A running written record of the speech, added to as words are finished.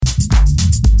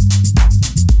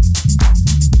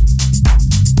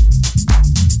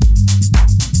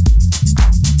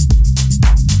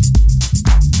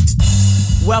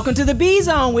Welcome to the B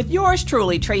Zone with yours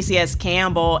truly, Traci S.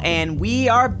 Campbell, and we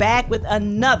are back with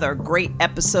another great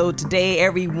episode today,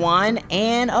 everyone.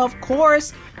 And of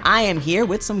course, I am here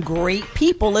with some great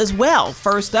people as well.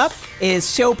 First up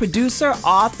is show producer,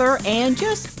 author, and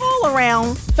just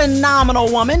all-around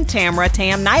phenomenal woman, Tamara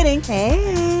Tam Nighting.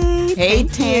 Hey,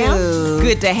 Tam.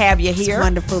 Good to have you here. It's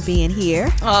wonderful being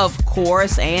here. Of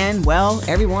course. And, well,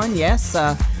 everyone, yes,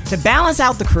 to balance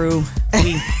out the crew,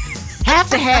 we have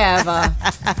to have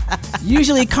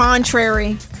usually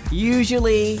contrary,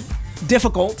 usually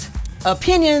difficult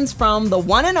opinions from the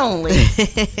one and only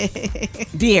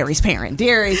Deary's parent.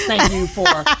 Deary's, thank you for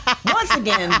once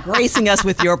again gracing us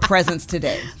with your presence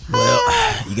today. Well,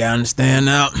 you gotta understand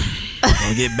now, when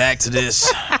we get back to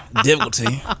this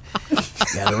difficulty, you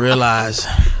gotta realize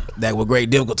that with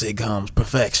great difficulty comes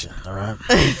perfection, all right?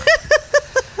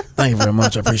 Thank you very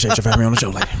much. I appreciate you for having me on the show,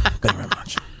 lady. Thank you very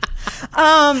much.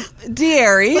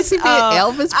 Dearies. Was he being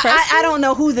Elvis Presley? I don't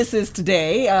know who this is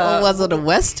today. Or was it a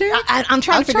Western? I'm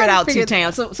trying to figure it out too,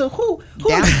 Tam. So who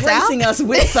is gracing us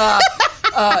with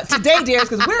today, Dearies?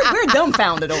 Because we're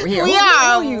dumbfounded over here. We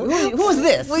are. Who is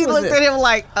this? We looked at him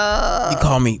like, You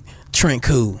call me Trent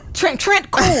Cool. Trent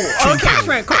Cool. Okay,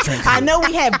 Trent Cool. I know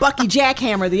we had Bucky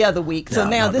Jackhammer the other week, so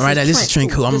now this is this is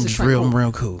Trent Cool. I'm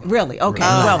real cool. Really? Okay.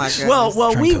 Real.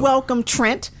 Well, we cool. Welcome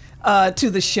Trent to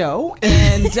the show,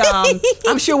 and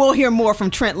I'm sure we'll hear more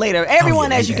from Trent later.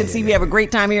 Everyone, as you can see, we have a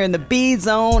great time here in the B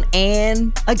Zone,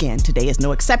 and again, today is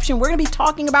no exception. We're going to be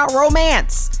talking about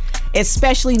romance,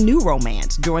 especially new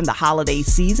romance during the holiday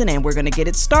season, and we're going to get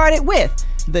it started with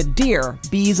the Dear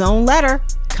B Zone letter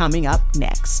coming up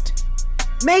next.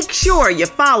 Make sure you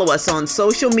follow us on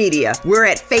social media. We're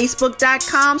at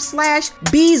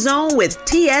facebook.com/BZone with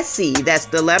TSC. That's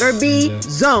the letter B,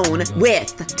 Zone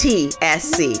with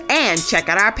TSC. And check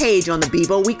out our page on the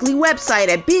Bebo Weekly website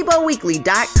at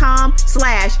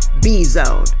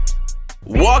beboweekly.com/BZone.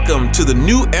 Welcome to the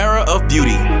new era of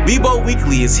beauty. Bebo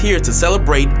Weekly is here to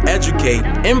celebrate, educate,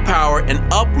 empower, and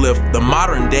uplift the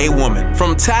modern day woman.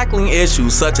 From tackling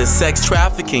issues such as sex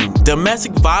trafficking,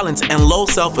 domestic violence, and low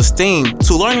self-esteem,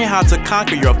 to learning how to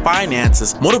conquer your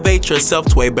finances, motivate yourself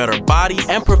to a better body,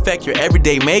 and perfect your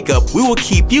everyday makeup, we will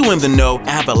keep you in the know and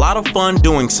have a lot of fun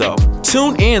doing so.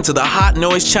 Tune in to the Hot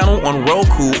Noise channel on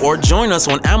Roku or join us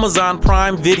on Amazon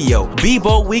Prime Video.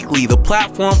 Bebo Weekly, the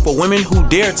platform for women who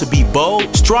dare to be bold,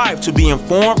 strive to be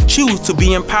informed, choose to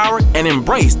be empowered, and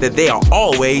embrace that they are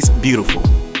always beautiful.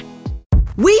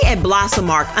 We at Blossom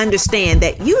Arc understand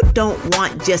that you don't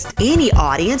want just any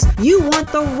audience, you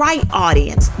want the right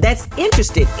audience that's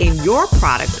interested in your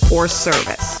product or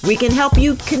service. We can help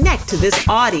you connect to this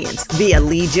audience via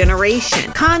lead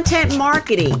generation, content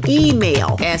marketing,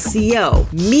 email, SEO,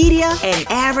 media and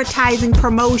advertising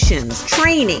promotions,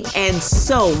 training, and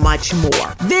so much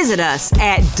more. Visit us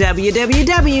at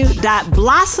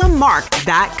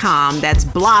www.blossommark.com. That's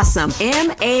Blossom,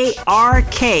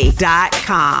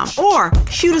 MARK.com. Or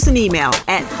shoot us an email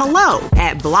at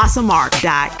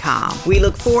hello@blossommark.com. We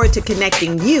look forward to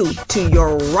connecting you to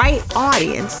your right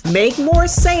audience, make more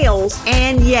sales,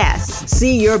 and yes,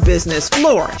 see your business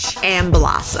flourish and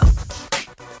blossom.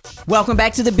 Welcome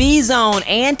back to the B Zone,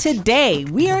 and today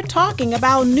we are talking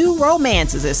about new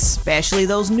romances, especially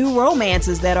those new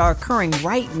romances that are occurring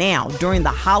right now during the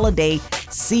holiday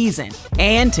season.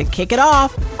 And to kick it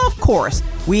off, of course,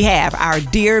 we have our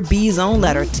Dear B Zone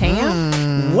letter.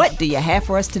 Tam, what do you have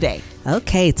for us today?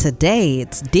 Okay, today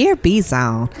it's Dear B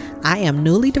Zone. I am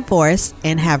newly divorced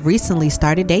and have recently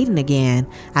started dating again.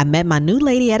 I met my new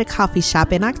lady at a coffee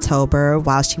shop in October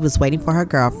while she was waiting for her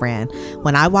girlfriend.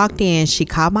 When I walked in, she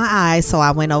caught my eye, so I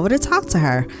went over to talk to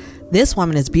her. This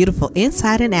woman is beautiful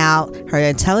inside and out. Her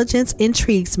intelligence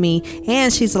intrigues me,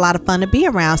 and she's a lot of fun to be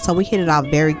around, so we hit it off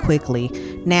very quickly.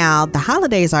 Now, the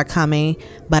holidays are coming,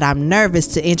 but I'm nervous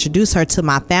to introduce her to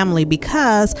my family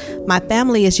because my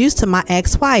family is used to my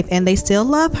ex-wife and they still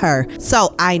love her.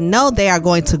 So I know they are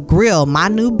going to grill my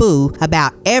new boo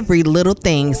about every little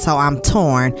thing, so I'm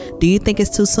torn. Do you think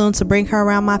it's too soon to bring her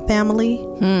around my family?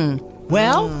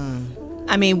 Well,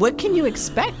 I mean, what can you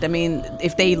expect? I mean,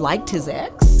 if they liked his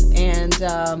ex, and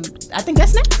I think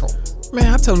that's natural.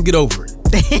 Man, I tell him get over it.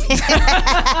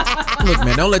 Look,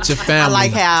 man, don't let your family. I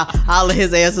like how all of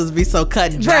his answers be so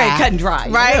cut and dry. Very cut and dry.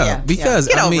 Right? Yeah, because,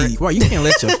 I mean, well, you can't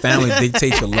let your family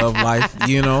dictate your love life,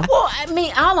 you know? Well, I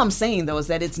mean, all I'm saying, though, is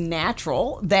that it's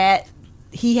natural that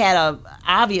he had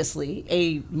obviously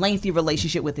a lengthy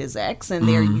relationship with his ex, and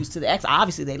they're used to the ex.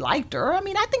 Obviously, they liked her. I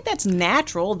mean, I think that's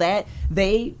natural that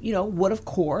they, would, of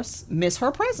course, miss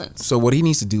her presence. So what he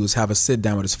needs to do is have a sit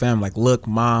down with his family. Like, look,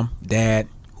 mom, dad,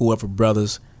 whoever,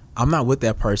 brothers, I'm not with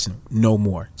that person no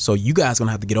more. So you guys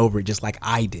gonna have to get over it just like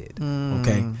I did.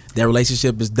 Okay? That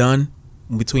relationship is done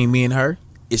between me and her.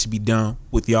 It should be done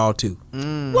with y'all too.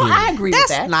 Well, I agree with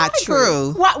that. That's not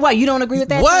true. Why? You don't agree with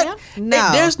that, What? Tam? No.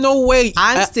 There's no way.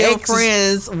 I'm still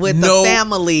friends with the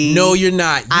family. No, you're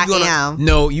not. I am.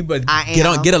 No, you better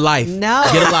get a life. No.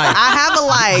 Get a life. I have a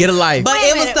life. Get a life. But Wait a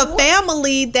it was minute. the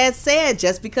family that said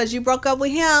just because you broke up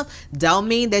with him don't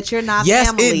mean that you're not Yes,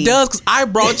 family. it does, because I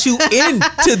brought you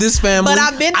into this family. But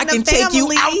I've been in I the can family take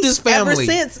you out this family. ever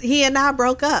since he and I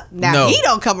broke up. Now, No. he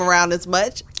don't come around as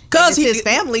much. Because it's his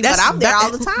family, but I'm there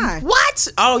all the time. What?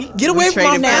 Oh, get away from my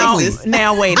traded family. places.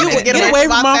 Now wait a minute. Get away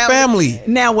from my family.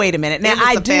 Now wait a minute. Now It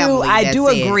was the family I that do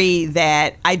said. agree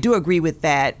with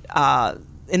that.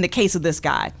 In the case of this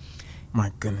guy,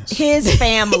 My goodness. his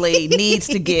family needs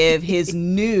to give his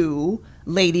new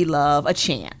lady love a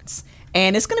chance,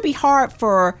 and it's going to be hard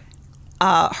for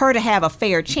her to have a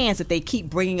fair chance if they keep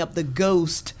bringing up the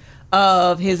ghost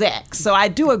of his ex. So I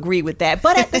do agree with that.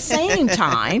 But at the same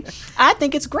time, I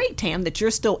think it's great, Tam, that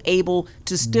you're still able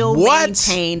to What?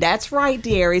 maintain. That's right,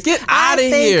 Darius. Get I outta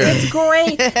think here. It's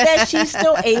great that she's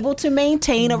still able to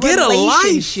maintain a Get a life.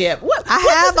 relationship.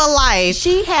 I have a life.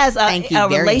 She has Thank you a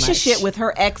very relationship much. with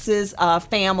her ex's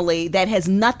family that has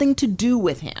nothing to do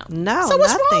with him. No, So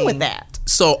what's wrong nothing. with that?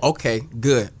 So, okay,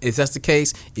 good. If that's the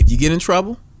case, if you get in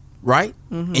trouble, right,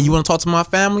 and you want to talk to my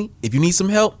family, if you need some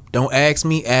help, don't ask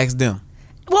me, ask them.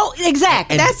 Well,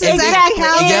 exactly. And- That's and- exactly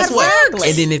how And it guess what? works.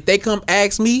 And then if they come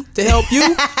ask me to help you,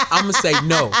 I'm going to say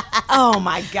no. Oh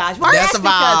my gosh! Well, First that's of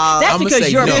all, because, I'ma that's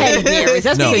say you're no. petty, Darius.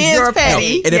 That's No. because He is you're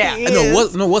petty. And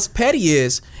if, Yeah. what's petty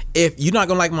is, if you're not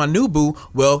going to like my new boo,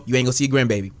 well, you ain't going to see your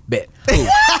grandbaby. Bet. Cool.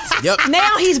 Yep.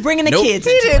 Now he's bringing the Nope. kids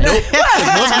into it. Nope.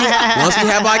 'Cause once we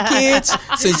have our kids,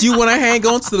 since you want to hang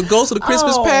on to the ghost of the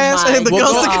Christmas Oh past, my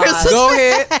well, ghost of Christmas go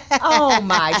ahead. Oh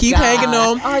my Keep God. hanging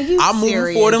on. Are you I'm moving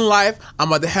serious? forward in life. I'm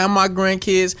about to have my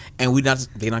grandkids, and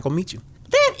they're not gonna meet you.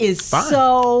 That is Fine.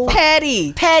 so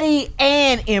petty. petty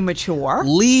and immature.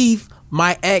 Leave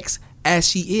my ex as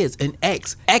she is, an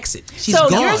ex. Exit. She's So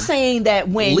gone. you're saying that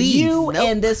when Leave. you Nope.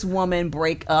 and this woman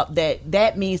break up,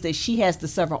 that means that she has to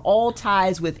sever all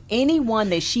ties with anyone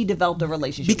that she developed a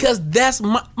relationship with. because that's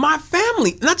my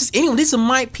family, not just anyone. These are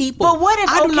my people. But what if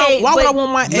I do okay? not? Why would I but-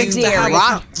 want my but ex to have Darius,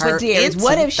 rock but her Darius,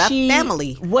 what into if the she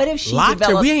family? What if she locked her?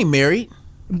 developed? We ain't married.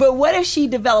 But what if she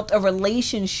developed a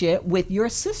relationship with your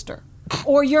sister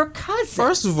or your cousin?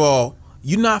 First of all,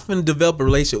 you're not finna develop a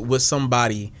relationship with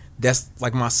somebody that's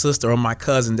like my sister or my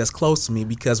cousin that's close to me,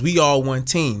 because we all one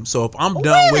team. So if I'm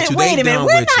done with you, wait they a minute. done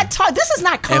We're with not you. talking. This is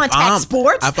not If contact I'm-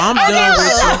 sports. If I'm Okay, done with we're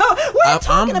you, if I'm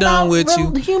talking done about with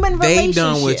you, human they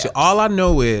done with you. relationships. All I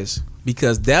know is,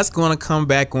 because that's gonna come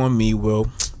back on me. Well,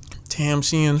 Tam,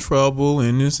 she in trouble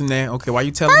and this and that. Okay, why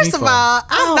you telling me First of for? all,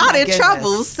 I'm Oh, not my in goodness.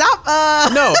 trouble. Stop.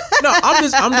 No,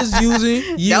 I'm just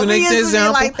using you Don't an be using me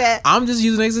example. like that. I'm just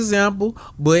using an example.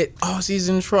 But she's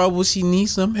in trouble. She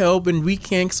needs some help, and we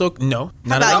can't. So no, How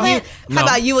not about at you? all. No. How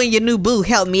about you and your new boo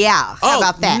help me out? How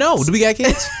about that? No, do we got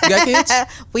kids? We got kids?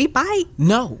 We might.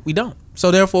 No, we don't.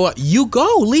 So therefore, you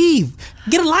go, leave,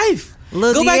 get a life.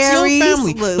 Little Go back to your Darius,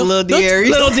 family. little Don't you- Darius.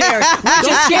 Little Darius,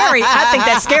 which is scary. I think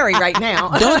that's scary right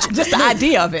now. Just the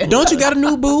idea of it. Don't you got a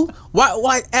new boo?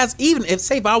 Why? As even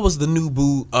if I was the new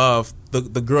boo of the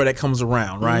girl that comes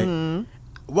around, right? Mm-hmm.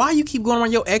 Why you keep going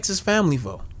around your ex's family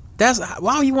for? That's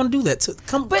why you want to do that.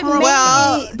 Come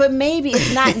around. But maybe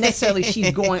it's not necessarily she's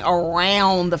going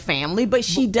around the family, but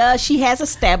she has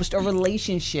established a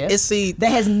relationship that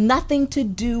has nothing to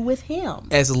do with him.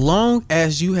 As long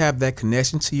as you have that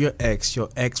connection to your ex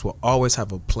will always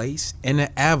have a place and an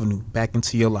avenue back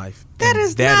into your life. That And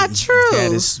is not true.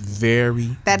 That is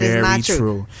very, That is very not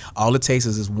true. All it takes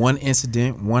is this one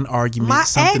incident, one argument, My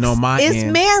something ex on my is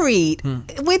end. married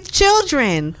with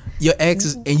children, Your ex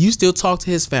is, and you still talk to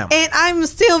his family and I'm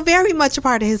still very much a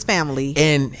part of his family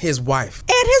and his wife.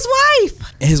 and his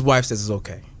wife. And his wife says it's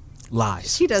okay.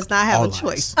 Lies. She does not have All a lies.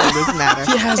 choice in this matter.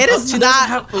 She It is doesn't not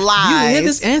have- lies. You hear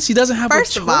this, and she doesn't have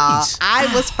First a choice. of all,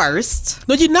 I was first.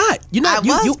 No, you're not. You're not.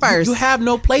 I was first. You have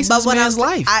no place in this what man's I'm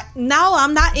life. No,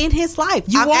 I'm not in his life.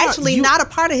 You I'm are. actually You- not a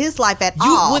part of his life at You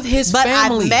all. with his but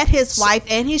family. I met his wife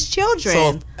and his children.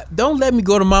 So don't let me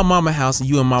go to my mama house and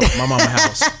you in my mama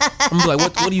house. I'm gonna be like,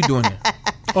 what are you doing here?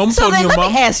 Oh, I'm So talking to then your let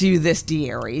mom. me ask you this,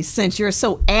 Darius, since you're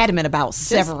so adamant about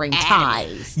severing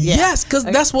ties. Yes, because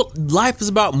that's what life is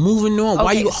about, moving on.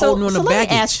 Why you holding on to let baggage?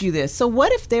 me ask you this. So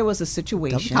what if there was a Don't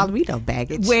situation call me no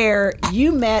baggage. where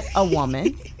you met a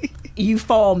woman, you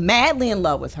fall madly in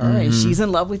love with her, and she's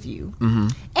in love with you,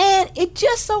 and it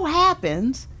just so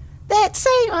happens that, say,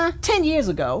 10 years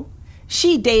ago,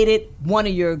 she dated one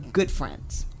of your good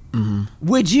friends.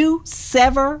 would you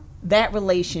sever that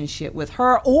relationship with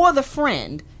her or the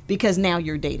friend because now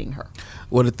you're dating her?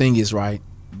 Well, the thing is, right,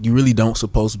 you really don't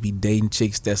supposed to be dating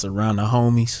chicks that's around the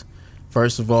homies.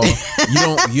 First of all,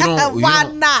 you don't. Why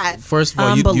not? First of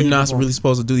all, you're not really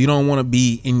supposed to do. You don't want to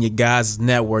be in your guys'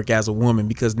 network as a woman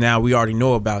because now we already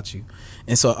know about you,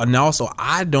 and also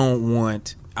I don't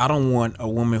want a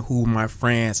woman who my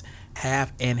friends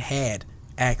have and had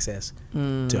access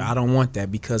to. I don't want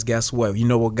that because guess what? You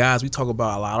know what, guys? We talk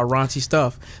about a lot of raunchy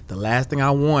stuff. The last thing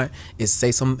I want is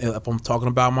say something. If I'm talking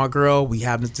about my girl, we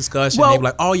having this discussion. They be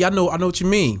like, "Oh yeah, I know what you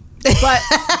mean." But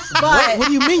what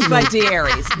do you mean? But dear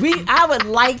Aries, I would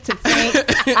like to think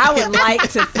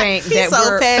that so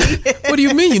we're petty. What do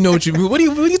you mean? You know what you mean? What are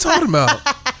you talking about?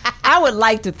 I would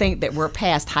like to think that we're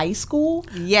past high school.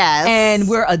 Yes. And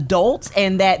we're adults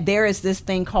and that there is this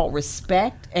thing called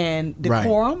respect and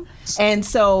decorum. Right. And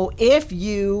so if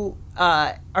you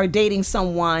are dating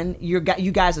someone, you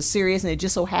guys are serious, and it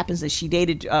just so happens that she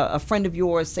dated a friend of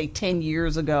yours, say 10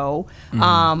 years ago.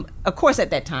 Of course,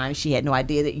 at that time, she had no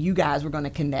idea that you guys were going to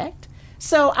connect.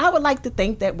 So I would like to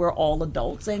think that we're all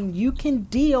adults and you can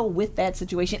deal with that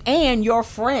situation, and your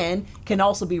friend can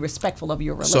also be respectful of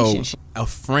your relationship. So a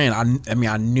friend, I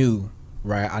knew,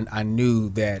 right? I knew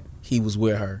that he was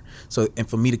with her. So, and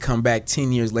for me to come back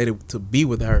 10 years later to be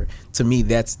with her, to me,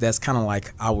 that's kind of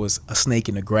like I was a snake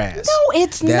in the grass. No,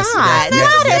 it's not. Not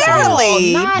at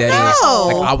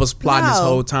all. Like I was plotting this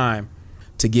whole time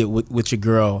to get with your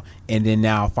girl, and then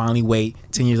now finally wait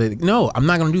 10 years later. No, I'm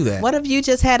not gonna do that. What if you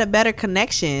just had a better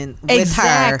connection with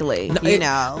exactly. her? You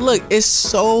know, look, it's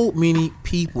so many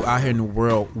people out here in the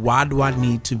world. Why do I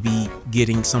need to be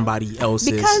getting somebody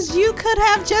else's? Because you could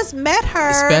have just met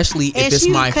her, especially if it's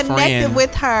my friend, and she connected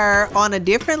with her on a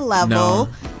different level. No.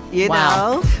 You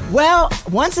know? Well,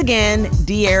 once again,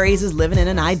 D. Aries is living in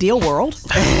an ideal world.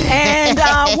 And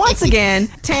once again,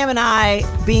 Tam and I,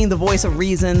 being the voice of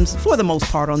reasons for the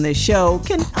most part on this show,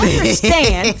 can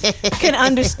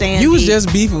understand. You was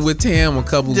just beefing with Tam a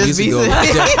couple of weeks ago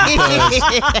just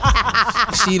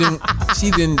because she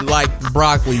didn't like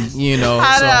broccoli, you know.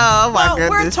 I know. Oh my goodness.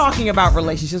 We're talking about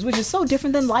relationships, which is so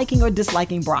different than liking or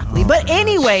disliking broccoli. But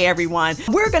anyway, everyone,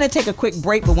 we're going to take a quick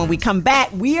break, but when we come back,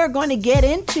 we are going to get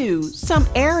into some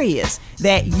areas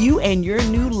that you and your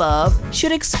new love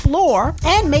should explore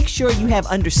and make sure you have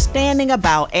understanding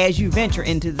about as you venture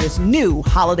into this new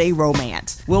holiday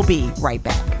romance. We'll be right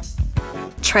back.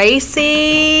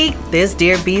 Traci, this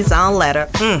Dear B Zone letter.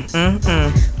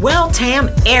 Well, Tam,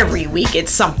 every week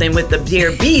it's something with the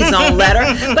Dear B Zone letter.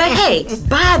 But hey,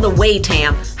 by the way,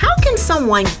 Tam, how can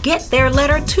someone get their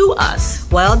letter to us?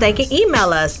 Well, they can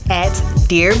email us at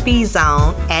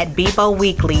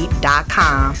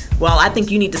dearbzone@beboweekly.com. Well, I think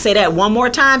you need to say that one more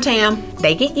time, Tam.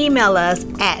 They can email us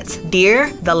at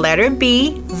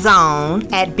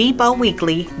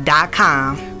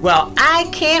dearbzone@beboweekly.com. Well, I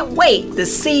can't wait to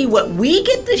see what we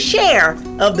get to share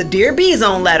of the Dear B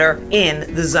Zone letter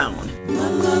in the zone.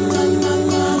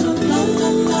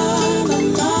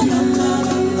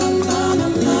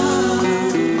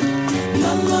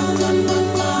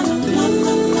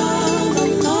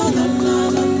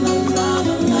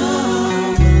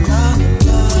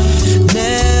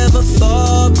 Never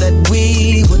thought that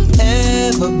we would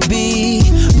ever be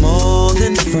more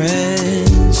than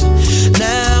friends.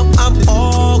 Now I'm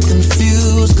all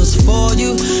confused, 'cause for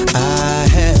you I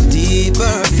have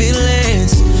deeper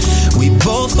feelings. We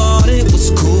both thought it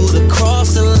was cool to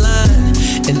cross the line,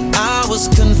 and I was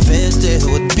convinced it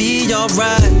would be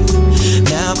alright.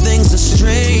 Now things are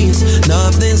strange,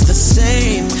 nothing's the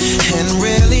same, and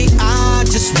really I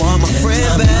just want my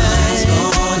friend back.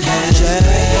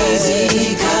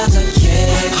 Crazy 'cause I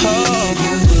can't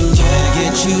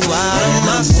get you out of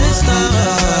my system.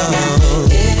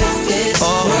 If it's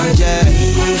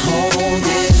worth me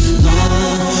holding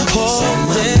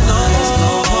on,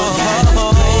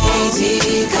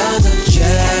 crazy 'cause I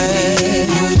can't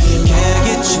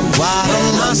get you out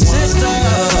of my system.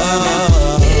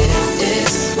 If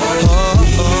it's worth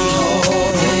me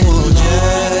holding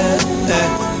on,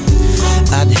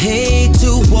 I'd hate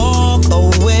to walk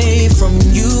away from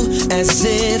you as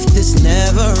if this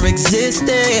never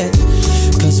existed.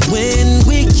 'Cause when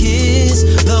we kiss,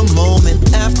 the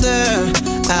moment after,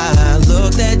 I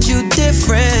looked at you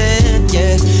different,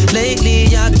 yeah.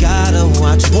 Lately I gotta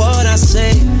watch what I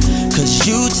say, 'cause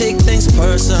you take things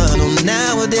personal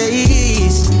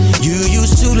nowadays. You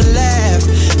used to laugh,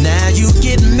 now you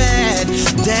get mad.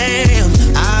 Damn,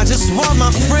 I just want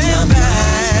my friend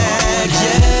back,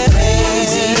 yeah.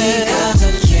 Crazy 'cause I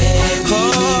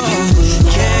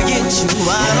can't get you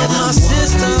out of my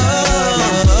system.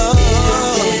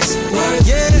 If it's worth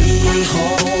me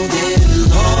holding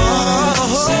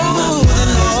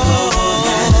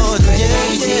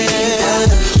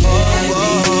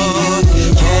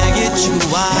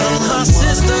my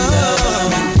sister.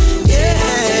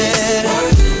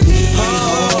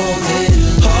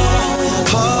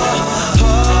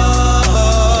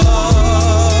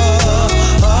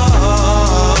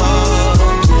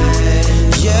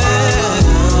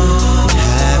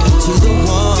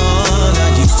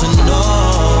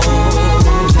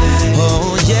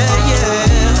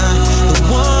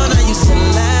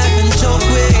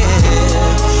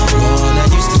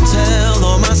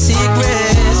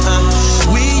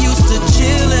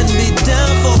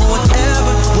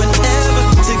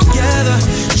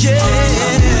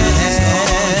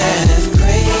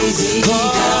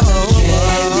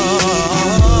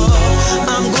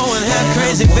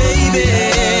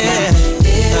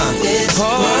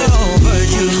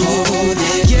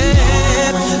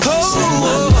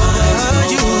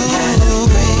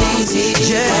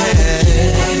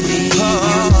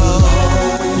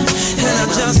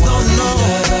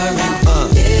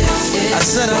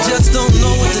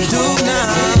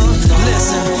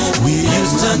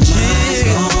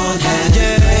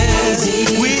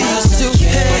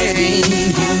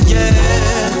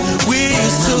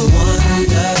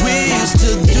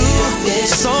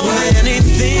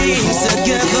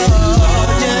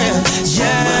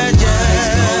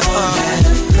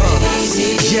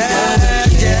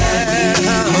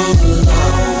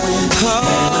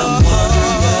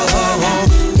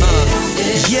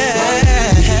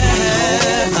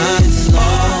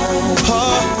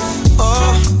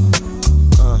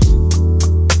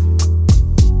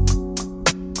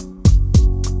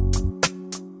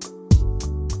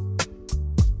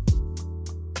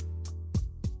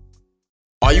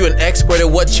 Are you an expert at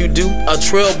what you do? A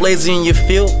trailblazer in your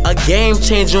field? A game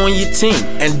changer on your team?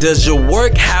 And does your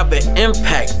work have an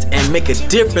impact and make a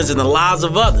difference in the lives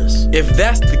of others? If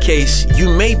that's the case, you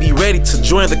may be ready to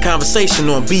join the conversation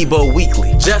on Bebo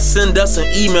Weekly. Just send us an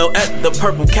email at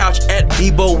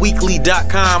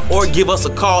thepurplecouch@beboweekly.com or give us a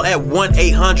call at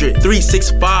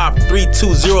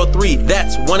 1-800-365-3203.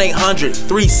 That's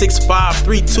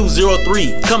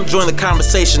 1-800-365-3203. Come join the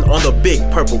conversation on the Big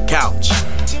Purple Couch.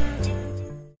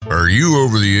 Are you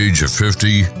over the age of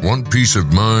 50? Want peace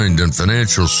of mind and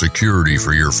financial security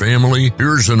for your family?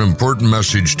 Here's an important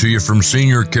message to you from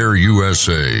Senior Care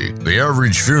USA. The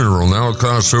average funeral now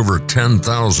costs over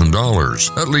 $10,000.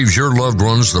 That leaves your loved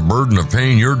ones the burden of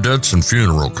paying your debts and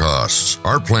funeral costs.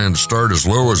 Our plans start as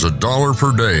low as $1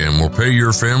 per day and will pay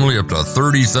your family up to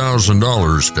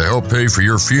 $30,000 to help pay for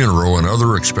your funeral and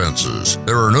other expenses.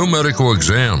 There are no medical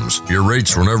exams. Your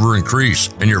rates will never increase,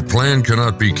 and your plan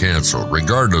cannot be canceled,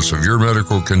 regardless of your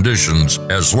medical conditions,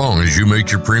 as long as you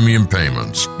make your premium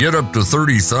payments. Get up to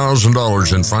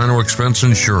 $30,000 in final expense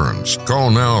insurance. Call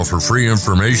now for free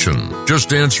information.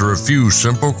 Just answer a few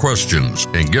simple questions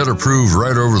and get approved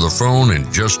right over the phone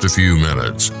in just a few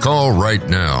minutes. Call right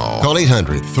now. Call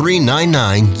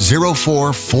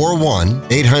 800-399-0441.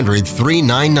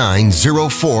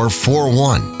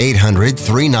 800-399-0441.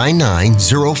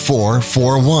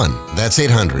 800-399-0441. That's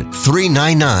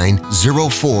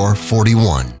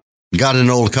 800-399-0441. Got an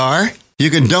old car? You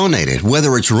can donate it,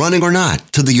 whether it's running or not,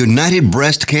 to the United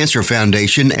Breast Cancer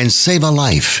Foundation and save a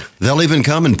life. They'll even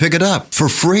come and pick it up for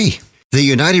free. The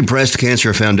United Breast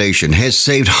Cancer Foundation has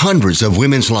saved hundreds of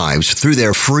women's lives through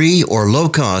their free or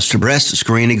low-cost breast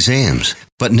screen exams.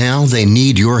 But now they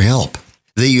need your help.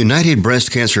 The United Breast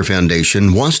Cancer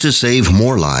Foundation wants to save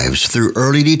more lives through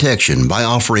early detection by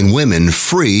offering women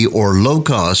free or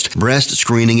low-cost breast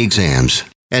screening exams.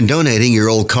 And donating your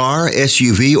old car,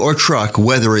 SUV, or truck,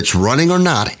 whether it's running or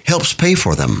not, helps pay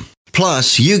for them.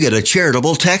 Plus, you get a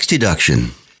charitable tax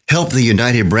deduction. Help the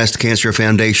United Breast Cancer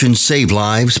Foundation save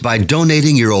lives by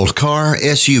donating your old car,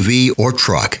 SUV, or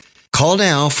truck. Call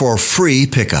now for free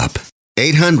pickup.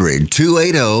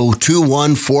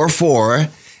 800-280-2144.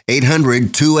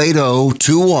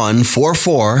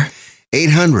 800-280-2144.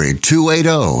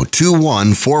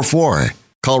 800-280-2144.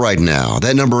 Call right now.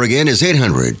 That number again is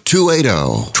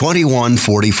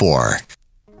 800-280-2144.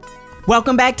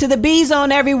 Welcome back to the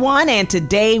B-Zone, everyone. And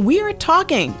today we are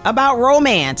talking about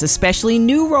romance, especially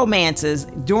new romances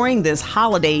during this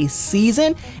holiday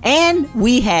season. And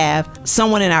we have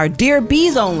someone in our Dear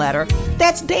B-Zone letter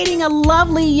that's dating a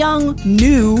lovely young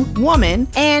new woman.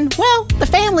 And, well, the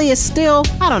family family is still,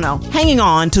 I don't know, hanging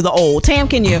on to the old. Tam,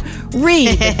 can you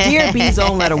read the Dear B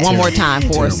Zone letter one more time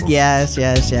for us? Yes.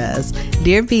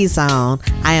 Dear B Zone,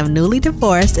 I am newly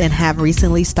divorced and have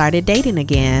recently started dating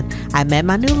again. I met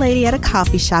my new lady at a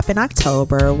coffee shop in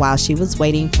October while she was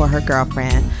waiting for her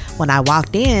girlfriend. When I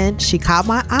walked in, she caught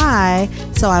my eye,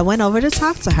 so I went over to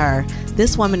talk to her.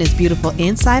 This woman is beautiful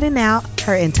inside and out.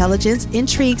 Her intelligence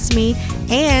intrigues me,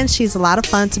 and she's a lot of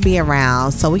fun to be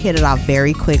around, so we hit it off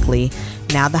very quickly.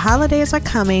 Now the holidays are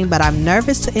coming, but I'm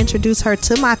nervous to introduce her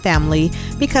to my family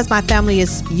because my family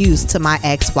is used to my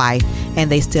ex-wife and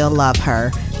they still love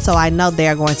her. So I know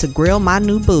they're going to grill my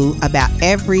new boo about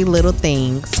every little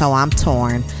thing, so I'm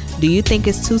torn. Do you think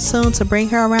it's too soon to bring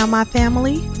her around my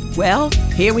family? Well,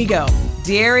 here we go.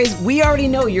 Darius, we already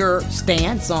know your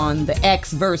stance on the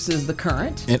ex versus the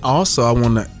current. And also, I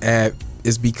want to add,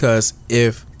 is because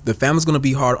if the family's going to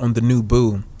be hard on the new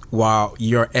boo, while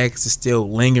your ex is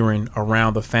still lingering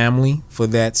around the family for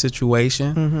that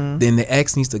situation, then the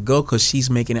ex needs to go because she's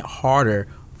making it harder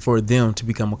for them to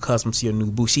become accustomed to your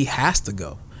new boo. She has to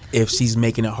go if she's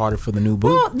making it harder for the new boo.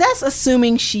 Well, that's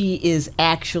assuming she is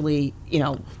actually,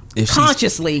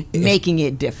 consciously making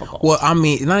it difficult. Well, I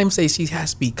mean, not even say she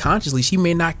has to be consciously. She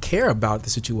may not care about the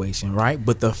situation, right?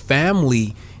 But the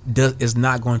family is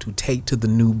not going to take to the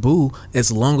new boo as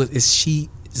long as she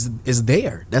is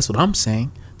there. That's what I'm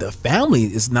saying. The family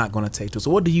is not going to take to it. So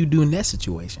what do you do in that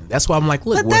situation? That's why I'm like,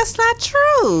 look. But that's not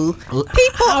true.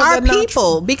 People are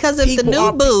people. Because if the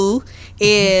new boo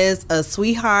is a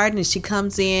sweetheart and she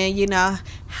comes in,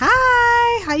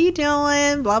 hi, how you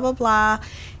doing? Blah, blah, blah.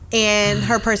 And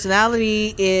her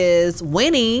personality is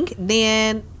winning,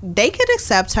 then they could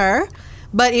accept her.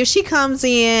 But if she comes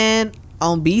in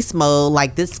on beast mode,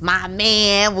 like, this is my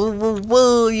man, woo, woo,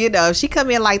 woo, if she come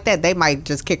in like that, they might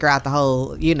just kick her out the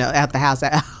whole, out the house.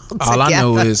 All I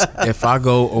know is if I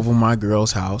go over my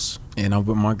girl's house and I'm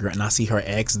with my girl and I see her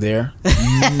ex there,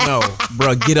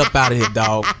 bro, get up out of here,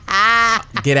 dog.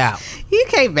 Get out. You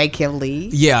can't make him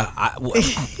leave. Yeah.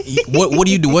 What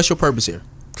do you do? What's your purpose here?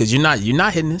 Because you're not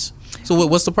hitting this. So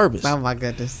what's the purpose? Oh my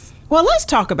goodness. Well, let's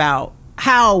talk about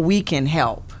how we can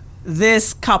help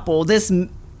this couple, this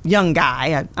young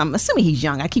guy. I'm assuming he's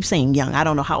young. I keep saying young. I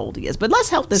don't know how old he is, but let's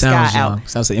help this guy out.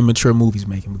 Sounds like immature movies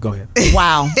making, but go ahead.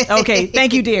 Wow. Okay.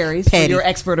 Thank you, Darius, for your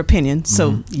expert opinion.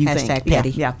 So you think.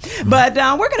 Petty. Yeah. But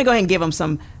we're going to go ahead and give them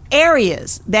some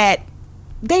areas that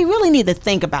they really need to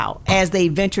think about as they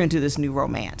venture into this new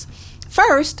romance.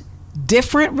 First,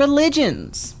 different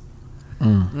religions.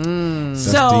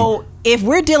 So if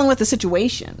we're dealing with a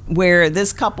situation where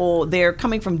this couple, they're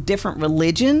coming from different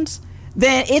religions,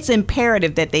 then it's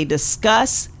imperative that they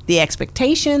discuss the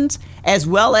expectations as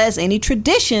well as any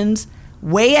traditions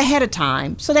way ahead of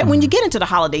time so that when you get into the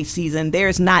holiday season,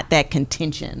 there's not that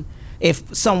contention.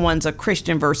 If someone's a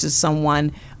Christian versus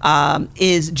someone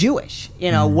is Jewish,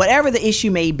 whatever the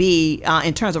issue may be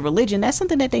in terms of religion, that's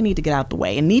something that they need to get out the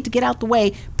way and need to get out the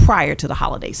way prior to the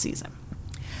holiday season.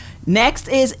 Next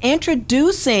is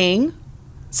introducing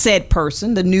said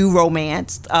person, the new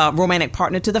romantic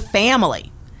partner, to the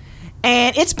family.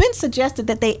 And it's been suggested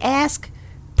that they ask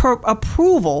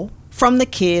approval from the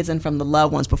kids and from the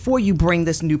loved ones before you bring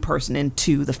this new person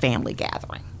into the family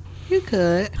gathering. You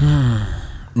could.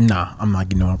 Nah, I'm not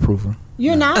getting no approval.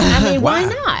 You're not? I mean, why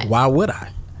not? Why would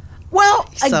I?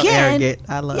 Well, so again, arrogant.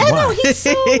 I love he's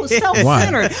so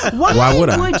self-centered. Why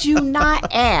would you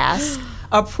not ask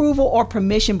approval or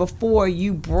permission before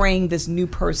you bring this new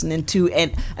person into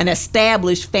an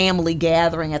established family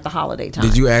gathering at the holiday time?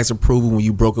 Did you ask approval when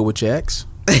you broke up with your ex?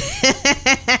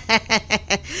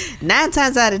 9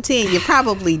 times out of 10, you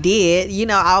probably did.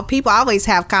 People always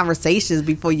have conversations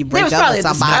before you break up with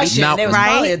somebody. There was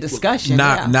probably a discussion.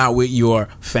 Not with your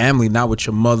family, not with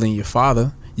your mother and your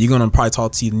father. You're going to probably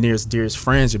talk to your nearest, dearest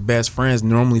friends, your best friends,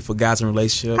 normally for guys in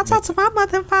relationships. I talk to my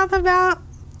mother and father about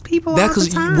people that's all the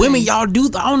time. Women, y'all do.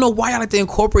 I don't know why y'all like to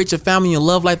incorporate your family and your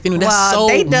love life.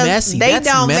 That's messy. They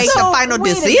don't make the final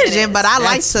decision, but I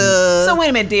like to. So wait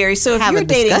a minute, Darius. So if you're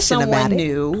dating someone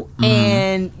new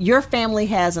and your family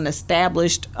has an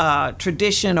established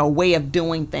tradition or way of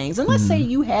doing things, and let's say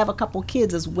you have a couple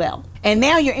kids as well, and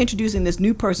now you're introducing this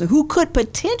new person who could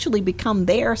potentially become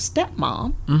their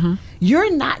stepmom,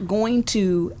 you're not going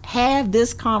to have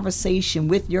this conversation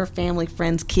with your family,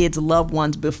 friends, kids, loved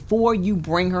ones before you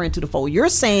bring her into the fold. You're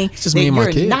saying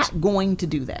that you're not going to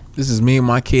do that. This is me and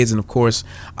my kids, and of course,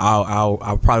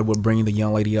 I'll probably would bring the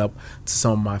young lady up to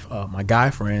some of my guy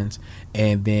friends,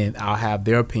 and then I'll have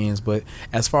their opinions. But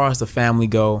as far as the family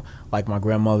go, like my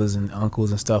grandmothers and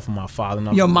uncles and stuff, and my father,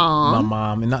 and your mom, my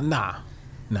mom, and nah.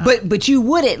 But you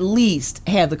would at least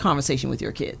have the conversation with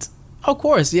your kids. Of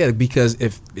course, yeah, because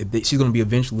if she's going to be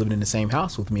eventually living in the same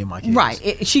house with me and my kids.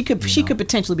 Right. She could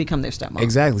potentially become their stepmom.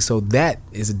 Exactly. So that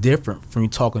is different from you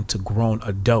talking to grown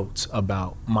adults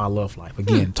about my love life.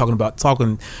 Again, talking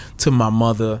to my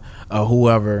mother,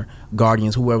 whoever,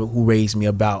 guardians, whoever who raised me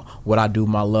about what I do,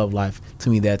 my love life.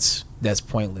 To me, that's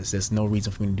pointless. There's no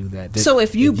reason for me to do that. So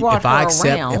if you brought her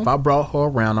around. If I brought her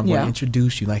around, I'm going to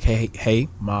introduce you like, hey,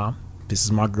 Mom, this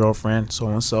is my girlfriend,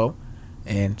 so-and-so,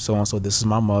 and so-and-so, this is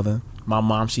my mother. My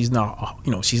mom, she's not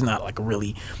like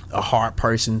a hard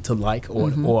person to like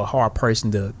or a hard person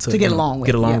to get along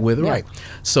with. Right?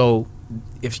 So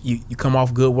if you come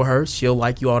off good with her, she'll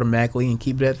like you automatically and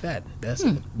keep it at that. That's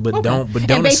it. But don't.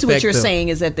 And basically, what you're saying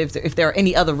is that if there are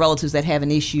any other relatives that have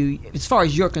an issue, as far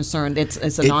as you're concerned, it's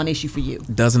a non-issue for you.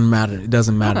 Doesn't matter. It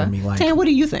doesn't matter to me. Like, Tam, what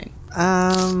do you think?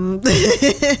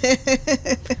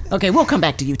 Okay, we'll come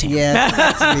back to you, Tam.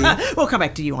 Yeah, we'll come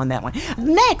back to you on that one.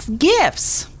 Next,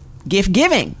 gifts. Gift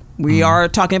giving. We are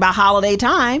talking about holiday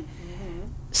time.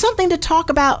 Something to talk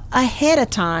about ahead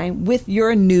of time with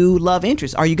your new love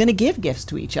interest. Are you going to give gifts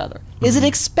to each other? Is it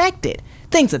expected?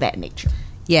 Things of that nature.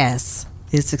 Yes,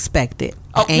 it's expected.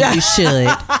 And you should.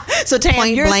 So Tam,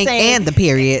 point you're blank saying, and the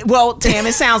period. Well, Tam,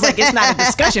 it sounds like it's not a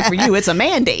discussion for you. It's a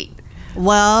mandate.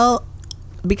 Well,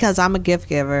 because I'm a gift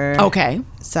giver. Okay.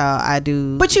 So I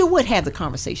do. But you would have the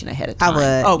conversation ahead of time.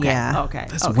 I would. Okay. Yeah. Okay.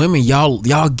 That's women,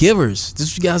 y'all givers. This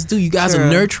is what you guys do. You guys are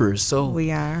nurturers. So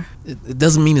we are. It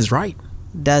doesn't mean it's right.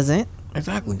 Doesn't.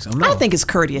 Exactly. So no. I think it's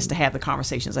courteous to have the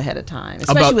conversations ahead of time,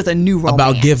 especially with a new romance.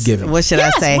 About gift giving. What should I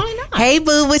say? Why not? Hey,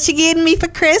 boo, what you getting me for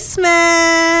Christmas?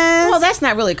 Well, that's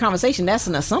not really a conversation. That's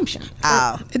an assumption.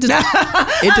 Oh. It depends.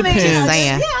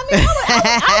 I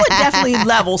would definitely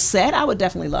level set. I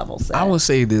would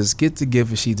say this: get the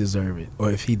gift if she deserve it,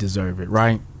 or if he deserve it.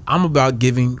 Right? I'm about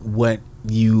giving what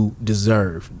you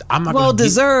deserve. I'm not. Well,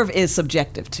 deserve is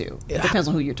subjective too. It depends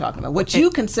on who you're talking about. What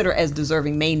you consider as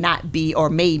deserving may not be,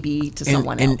 or may be to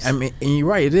someone else. I mean, and you're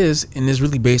right. It is, and it's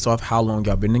really based off how long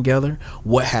y'all been together.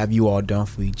 What have you all done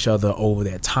for each other over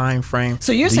that time frame?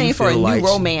 So you're saying for a new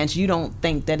romance, you don't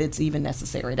think that it's even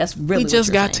necessary? That's really we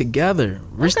just got together.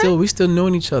 We're still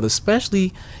knowing each other.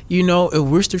 Especially, if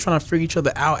we're still trying to figure each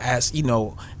other out as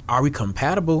are we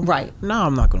compatible? Right. No,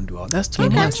 I'm not going to do all that. That's too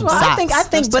much. Well, I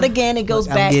think, but again, it goes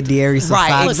back. Right,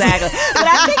 exactly. But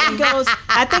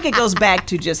I think it goes back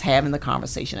to just having the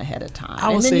conversation ahead of time,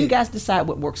 and then you guys decide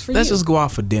what works for you. Let's just go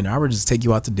out for dinner. I would just take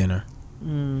you out to dinner.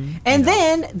 And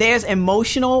then there's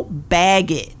emotional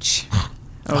baggage.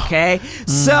 Okay,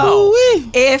 so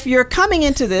if you're coming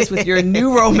into this with your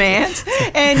new romance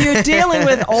and you're dealing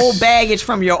with old baggage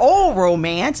from your old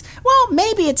romance, well,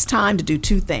 maybe it's time to do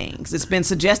two things. It's been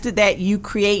suggested that you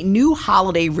create new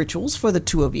holiday rituals for the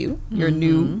two of you, your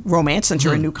new romance, since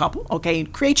you're a new couple. Okay,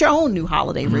 create your own new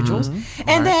holiday rituals.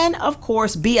 And then, of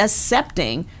course, be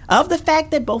accepting of the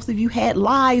fact that both of you had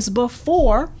lives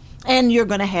before and you're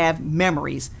going to have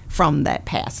memories from that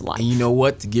past life. And you know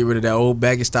what? To get rid of that old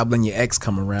baggage, stop letting your ex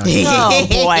come around. Oh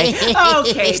boy.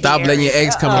 Okay. Stop letting your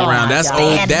ex come around. That's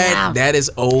old. That is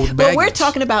old baggage. But we're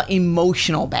talking about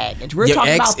emotional baggage. We're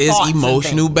talking about your ex is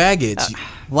emotional baggage.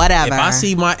 Whatever. If I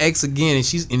see my ex again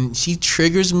and she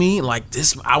triggers me like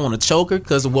this, I want to choke her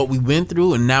because of what we went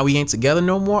through, and now we ain't together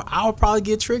no more. I would probably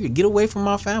get triggered. Get away from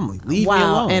my family. Leave me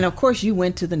alone. And of course, you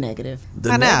went to the negative.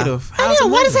 Negative. I know.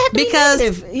 Why does that have to be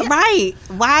negative? Right.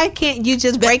 Why can't you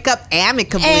just break up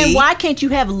amicably? And why can't you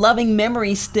have loving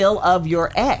memories still of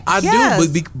your ex? I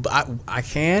do, but I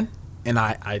can, and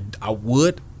I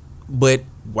would, but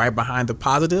right behind the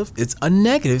positive, it's a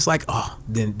negative. It's like,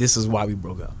 then this is why we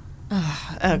broke up.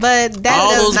 Okay. But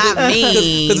that does not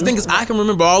mean. Because the thing is, I can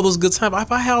remember all those good times.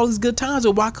 If I had all these good times,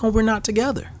 then why come we're not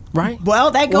together? Right?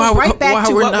 Well, that goes back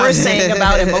to what we're saying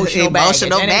about emotional baggage.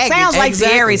 And it sounds like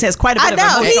Aries has quite a bit of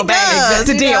emotional baggage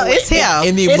to deal with. It's him.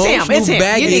 And the emotional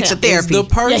baggage is the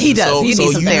person. Yeah, he does. So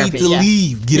you need to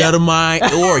leave. Get out of my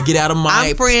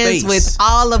I'm friends with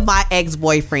all of my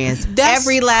ex-boyfriends.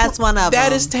 Every last one of them.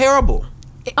 That is terrible.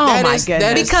 Oh my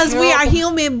goodness. Because we are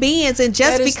human beings, and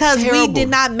just because we did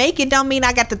not make it don't mean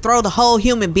I got to throw the whole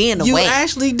human being away. You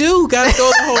actually do got to throw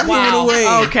the whole human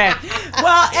away. Okay.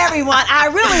 Well, everyone, I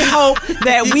really hope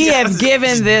that we have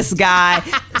given this guy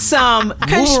some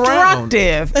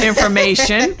constructive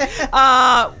information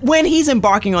when he's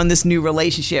embarking on this new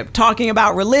relationship, talking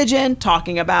about religion,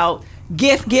 talking about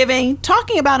gift giving,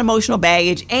 talking about emotional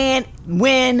baggage, and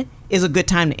when is a good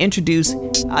time to introduce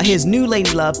his new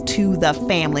lady love to the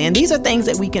family. And these are things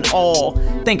that we can all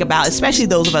think about, especially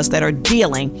those of us that are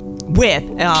dealing with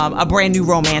a brand new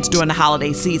romance during the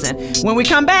holiday season. When we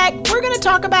come back, we're going to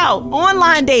talk about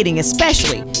online dating,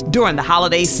 especially during the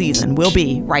holiday season. We'll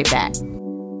be right back.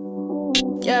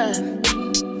 Yeah.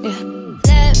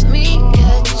 Let me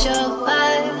catch your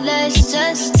vibe. Let's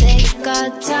just take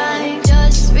our time.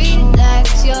 Just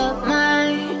relax your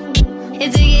mind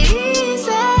and take it easy.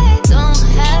 Don't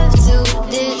have to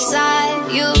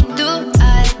decide. You do,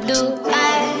 I do.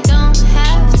 I don't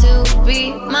have to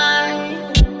be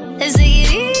mine. Let's take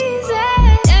it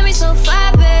easy. Damn, me so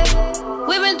far, babe.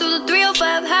 We've been through the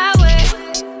 305 highway.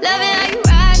 Loving how you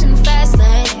ride in the fast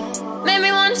lane. Made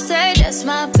me wanna say that's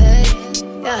my babe.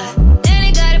 Yeah. Then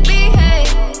it gotta be, hey,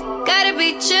 gotta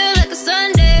be chill like a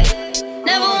Sunday.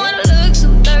 Never wanna look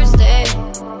too thirsty,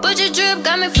 but your drip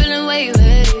got me feeling way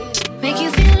ready. Make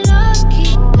you feel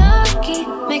lucky, lucky.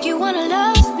 Make you wanna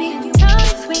love me,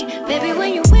 baby.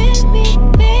 When you with me,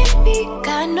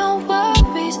 got no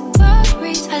worries,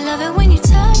 worries. I love it when you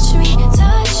touch me,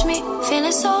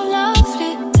 feeling so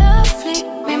lovely, lovely.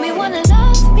 Make me wanna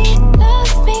love me,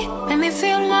 make me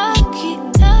feel lucky,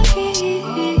 lucky.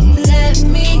 Let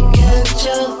me catch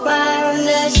your fire.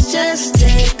 Let's just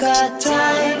take our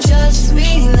time. Just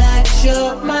relax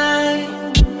your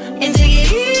mind and take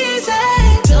it easy.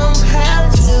 Don't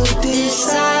have to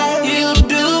decide. You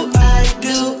do, I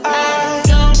do. I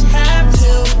don't have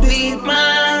to be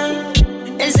mine.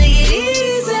 Let's take it easy.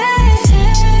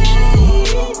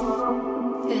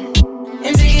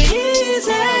 And take it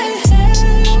easy.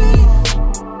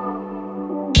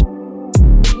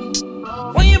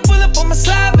 When you pull up on my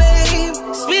side, babe,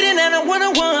 speeding down the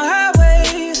 101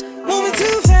 highway, moving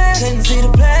too fast, couldn't see the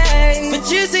play,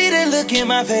 but you see the look in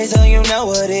my face, so you know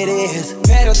what it is.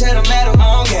 Pedal to the metal,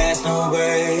 on gas, no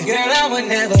way. Girl, I would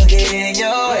never get in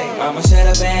your way. I'ma shut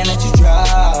up and let you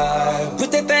drive.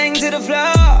 Put that thing to the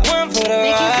floor, one for the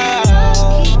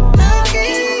ride.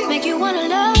 Make you wanna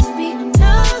love me,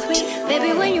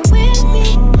 baby. When you with me,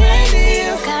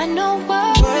 got no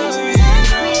worries. I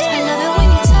love it when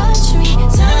you touch me,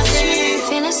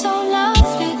 feeling so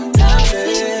lovely,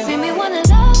 lovely. Make me wanna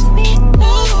love me,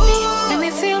 make me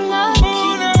feel lucky,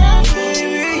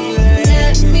 lucky.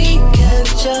 Let me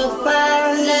catch your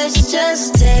fire. Let's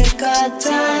just take our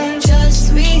time.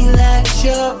 Just relax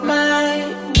your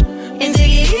mind and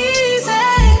take it easy.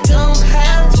 Don't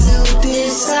have to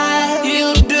decide.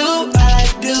 You do, I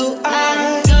do.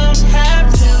 I don't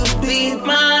have to be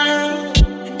mine.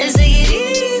 Let's take it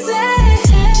easy.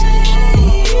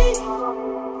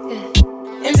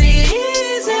 And take it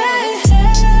easy.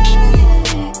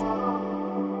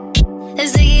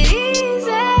 Let's take it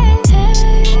easy.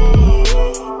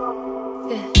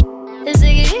 Let's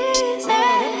take it easy.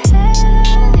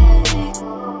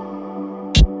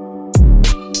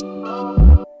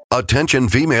 Attention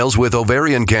females with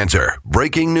ovarian cancer.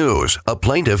 Breaking news. A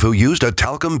plaintiff who used a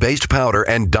talcum-based powder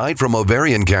and died from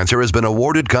ovarian cancer has been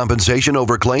awarded compensation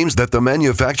over claims that the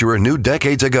manufacturer knew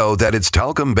decades ago that its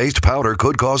talcum-based powder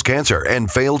could cause cancer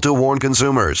and failed to warn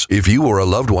consumers. If you or a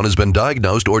loved one has been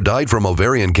diagnosed or died from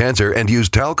ovarian cancer and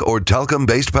used talc or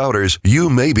talcum-based powders, you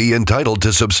may be entitled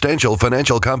to substantial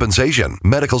financial compensation.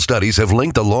 Medical studies have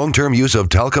linked the long-term use of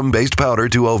talcum-based powder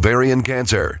to ovarian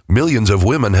cancer. Millions of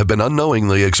women have been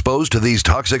unknowingly exposed to these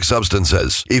toxic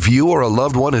substances. If you or a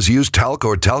loved one has used talc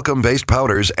or talcum-based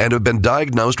powders and have been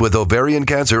diagnosed with ovarian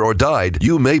cancer or died,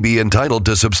 you may be entitled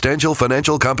to substantial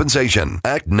financial compensation.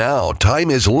 Act now. Time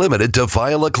is limited to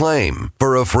file a claim.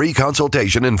 For a free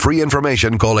consultation and free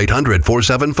information, call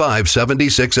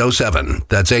 800-475-7607.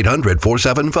 That's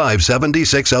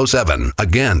 800-475-7607.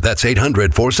 Again, that's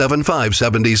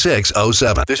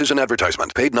 800-475-7607. This is an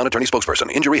advertisement. Paid non-attorney spokesperson.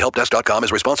 InjuryHelpDesk.com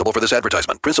is responsible for this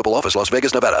advertisement. Principal office, Las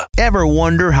Vegas, Nevada. Ever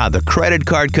wonder how the credit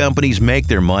card companies make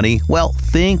their money? Well,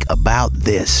 think about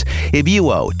this. If you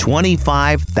owe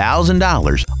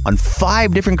 $25,000 on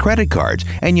 5 different credit cards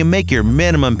and you make your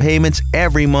minimum payments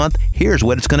every month, here's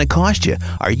what it's going to cost you.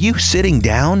 Are you sitting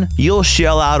down? You'll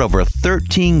shell out over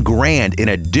 $13,000 in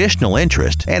additional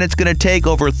interest, and it's going to take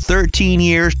over 13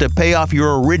 years to pay off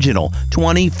your original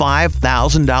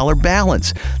 $25,000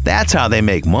 balance. That's how they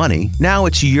make money. Now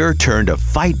it's your turn to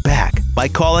fight back by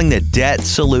calling the Debt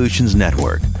Solutions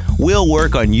Network. We'll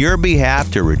work on your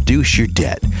behalf to reduce your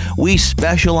debt. We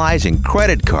specialize in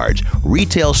credit cards,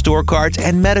 retail store cards,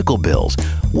 and medical bills.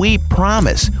 We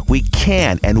promise we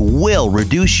can and will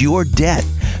reduce your debt.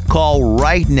 Call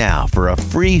right now for a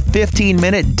free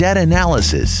 15-minute debt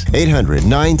analysis.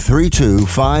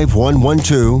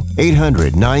 800-932-5112.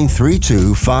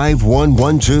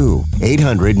 800-932-5112.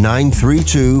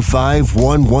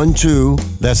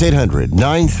 800-932-5112. That's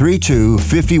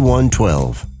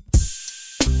 800-932-5112.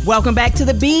 Welcome back to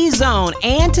the B Zone,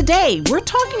 and today we're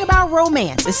talking about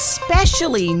romance,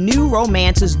 especially new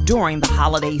romances during the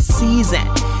holiday season.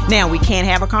 Now, we can't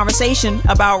have a conversation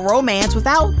about romance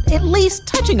without at least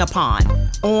touching upon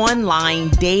online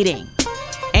dating.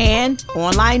 And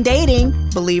online dating,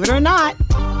 believe it or not,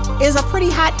 is a pretty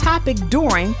hot topic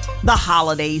during the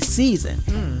holiday season.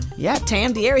 Yeah,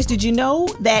 Tam DeAries, did you know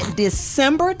that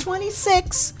December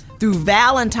 26th through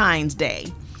Valentine's Day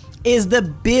is the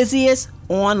busiest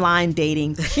online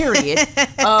dating period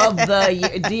of the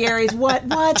year? DeAries, what?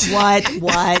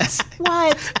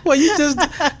 Well, you just,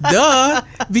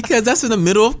 because that's in the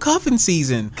middle of cuffing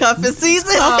season. Cuffing season?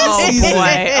 Oh,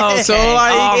 boy. Okay. So,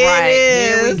 like, all right,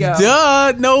 here we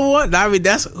go. No one. I mean,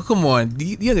 come on.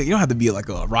 You don't have to be like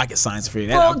a rocket science for that.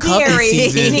 Well, Cuffing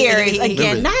DeAries,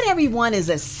 again, not everyone is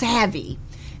as savvy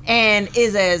and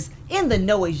is as in the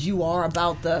know as you are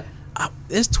about the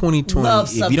it's 2020. love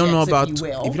If you don't know subjects, about if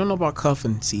you will. if you don't know about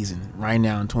cuffing season right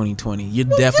now in 2020, you've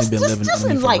definitely been living just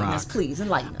underneath a enlighten rock. us, please.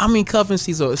 Enlighten us. I mean, cuffing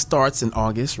season, it starts in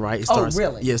August, right? It starts,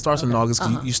 really? Yeah, it starts in August.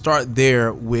 'Cause you start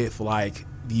there with like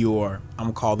your, I'm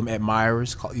gonna call them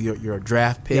admirers, your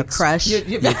draft picks, Your crush.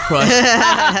 your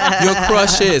crush, your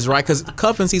crushes, right? Because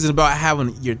cuffing season is about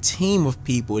having your team of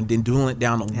people and then dueling it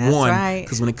down to That's one. right.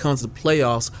 Because when it comes to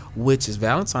playoffs, which is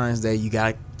Valentine's Day, you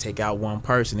gotta take out one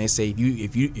person. They say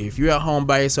if you're at home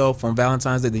by yourself on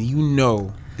Valentine's Day, then you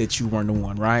know that you weren't the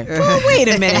one, right? Well, wait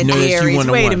a minute, You know that you DeAries. weren't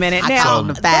the Wait a one. minute. I Now, call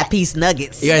them the 5-piece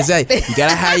nuggets. Yeah, exactly. You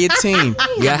gotta have your team.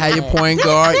 You gotta have your point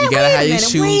guard. You gotta have your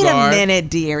shoe Wait guard. a minute,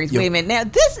 DeAries. Wait a minute. Now,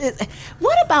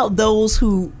 what about those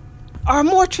who are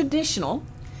more traditional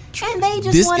and they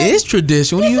just This wanna, is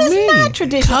tradition. What do you This is mean? not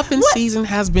tradition. Cuffing What- season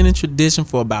has been a tradition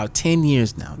for about 10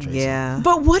 years now, Traci. Yeah.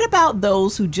 But what about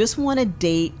those who just want to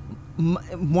date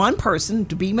one person,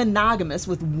 to be monogamous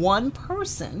with one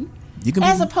person? You can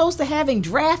as be, opposed to having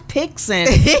draft picks and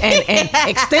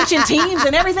extension teams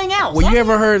and everything else. well, you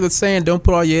ever heard the saying, don't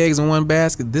put all your eggs in one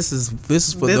basket? This is for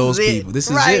This those is it. people. This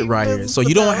is Right. it right This here. is So for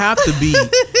you don't those. have to be,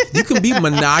 you can be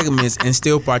monogamous and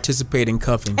still participate in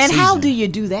cuffing And season. how do you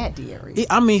do that, DeAries?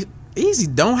 I mean, easy.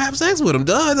 Don't have sex with them,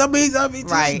 duh. I mean,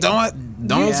 Right. just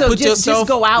don't So put just yourself.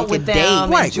 go out You with can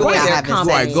them, date. enjoy Right, their right,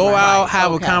 company. Right, go out,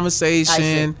 have Okay. a I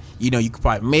conversation. see. You know, you could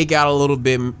probably make out a little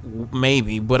bit,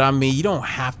 maybe, but I mean, you don't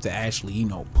have to actually,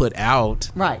 put out.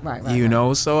 Right. You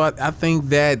know, so I think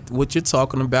that what you're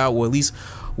talking about, or at least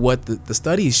what the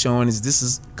study is showing, is this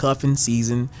is cuffing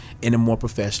season in a more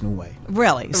professional way.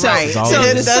 Really? So, Right. That's all so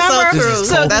it is. December, That's so true.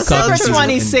 so That's December so true.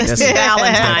 26th, That's it.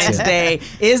 Valentine's That's it. Day,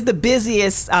 is the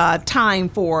busiest time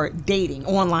for dating,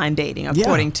 online dating,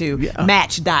 according to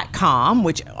Match.com,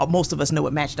 which most of us know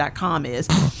what Match.com is.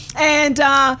 And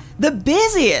the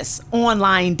busiest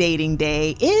online dating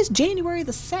day is January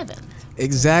the 7th.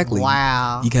 Exactly.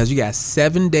 Wow. Because you got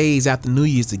 7 days after New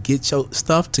Year's to get your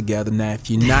stuff together. Now, if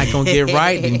you're not going to get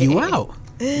right, then you out.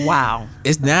 Wow.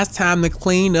 It's now time to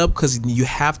clean up, because you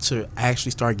have to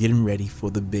actually start getting ready for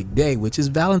the big day, which is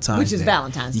Valentine's Day.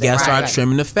 Valentine's You Day, got to start right.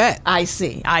 trimming the fat. I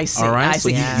see. All right, I so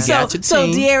see. you got your So,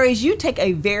 team. DeAries, you take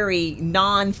a very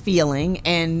non-feeling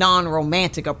and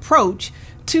non-romantic approach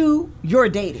to your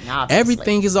dating, obviously.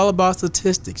 Everything is all about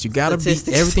statistics. You got to be,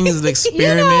 Statistics. everything is an You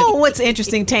experiment. know what's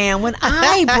interesting, Tam? When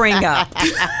I bring up,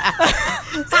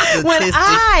 Oh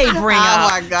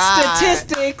my God.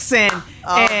 statistics and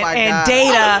Oh my God.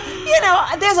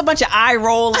 data, there's a bunch of eye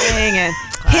rolling and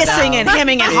hissing and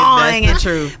hemming and hawing. That's the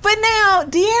and truth. But now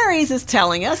DeAries is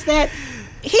telling us that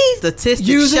he Statistics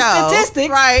uses show. statistics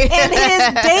Right. in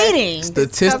his dating.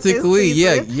 Statistically,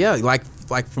 Cuffing yeah.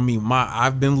 Like for me,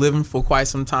 I've been living for quite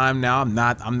some time now. I'm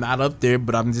not up there,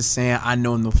 but I'm just saying, I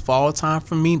know in the fall time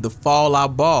for me, the fall I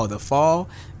ball. The fall,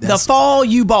 The fall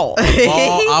you ball.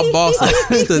 I ball.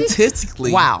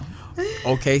 Statistically, Wow.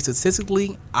 Okay,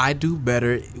 statistically, I do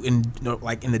better in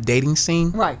in the dating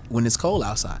scene, Right. when it's cold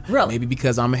outside. Really? Maybe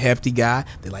because I'm a hefty guy,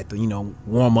 they like to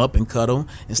warm up and cuddle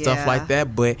and stuff Yeah. like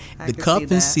that. But I the can see cuffing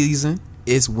that. season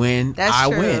is when That's I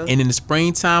true. win, and in the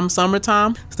springtime,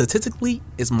 summertime, statistically,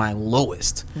 is my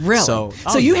lowest. Really? So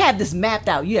you yeah. have this mapped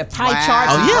out. You have pie Wow.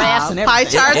 charts and Oh, yeah. graphs and Pie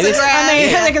everything. charts It and is-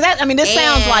 graphs. This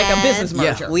sounds like a business And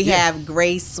merger. We have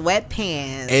gray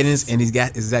sweatpants. And he's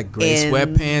got gray In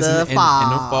sweatpants the in the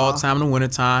fall. fall time, in the winter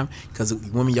time, because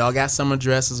women, y'all got summer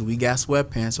dresses, we got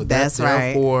sweatpants. So That's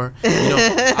right. therefore,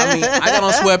 I mean, I got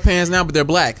on sweatpants now, but they're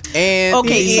black. And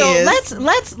Okay, He so is.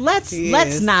 let's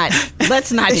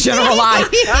not generalize,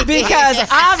 because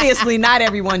obviously not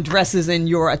everyone dresses in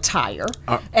your attire,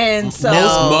 and so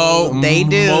They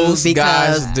do, most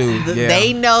because guys do. Yeah.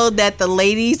 they know that the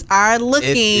ladies are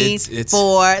looking it's-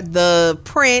 for the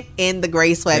print in the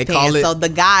gray call sweatpants. it- So the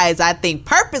guys, I think,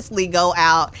 purposely go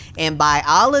out and buy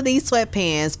all of these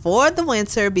sweatpants for the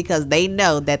winter because they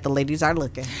know that the ladies are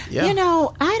looking. Yeah.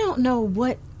 I don't know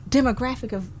what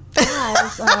demographic of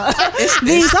guys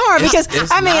these are, because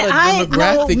I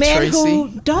know men Tracy. who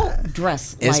don't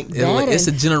dress like that. It's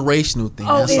a generational thing.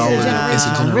 Oh, That's all it is. It's a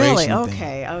generational really? thing.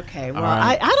 Okay. Well,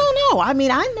 Right. I don't know. I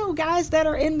mean, I know guys that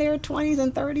are in their 20s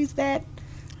and 30s that,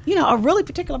 you know, are really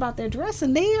particular about their dress,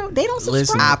 and they don't subscribe.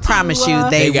 Listen, I promise you,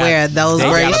 they wear those They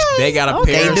gray. got a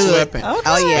Okay. pair of They do it. sweatpants. Okay.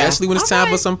 Oh, yeah. Especially when it's time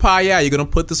for some pie out, you're gonna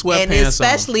put the sweatpants And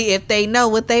especially if they know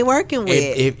what they working with.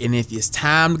 if it's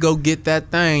time to go get that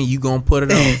thing, you gonna put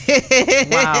it on.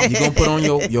 Wow. You gonna put on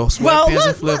your sweatpants Well,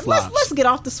 and flip flops. let's get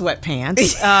off the sweatpants,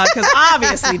 because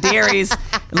obviously Darius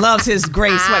loves his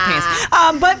gray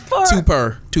sweatpants. But for Two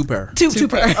pair. Two pair.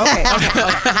 Okay.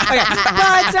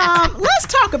 But let's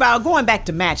talk about going back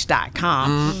to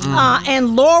Match.com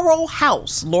and Laurel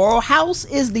House. Laurel House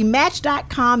is the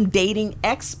Match.com dating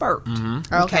expert.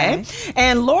 Okay.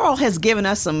 And Laurel has given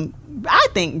us some, I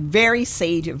think, very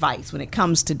sage advice when it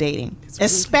comes to dating,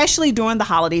 especially during the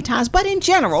holiday times. But in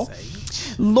general,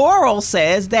 Laurel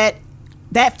says that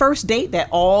first date, that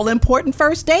all-important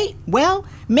first date, well,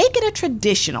 make it a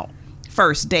traditional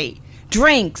first date.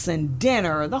 Drinks and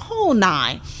dinner, the whole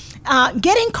nine.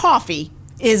 Getting coffee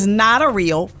is not a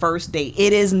real first date.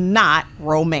 It is not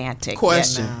romantic.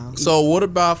 Question. Yeah, no. So what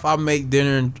about if I make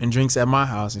dinner and drinks at my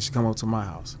house and she come up to my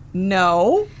house?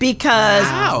 No, because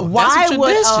Wow, why that's a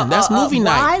would tradition. That's movie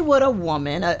night. Why would a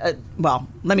woman? Well,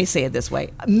 let me say it this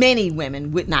way: many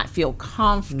women would not feel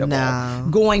comfortable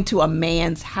going to a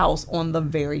man's house on the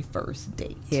very first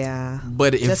date. Yeah,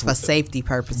 but just for safety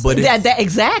purposes. But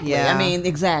exactly. Yeah. I mean,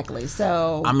 exactly.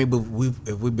 So I mean, but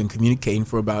we've been communicating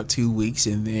for about 2 weeks,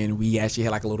 and then we actually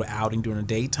had like a little outing during the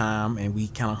daytime, and we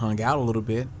kind of hung out a little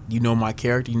bit. You know my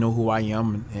character, you know who I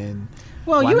am, and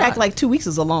well, why you not? act like 2 weeks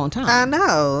is a long time. I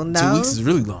know. No, 2 weeks is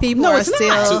really long. People No, are it's still.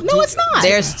 not. No, it's not.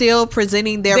 They're still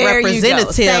presenting their There you go.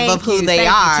 representative Thank of who you. they Thank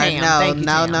you, are. Tam. Thank you,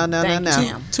 Tam. Thank you,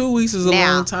 Tam. 2 weeks is a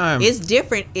Now, long time. it's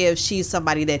different if she's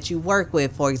somebody that you work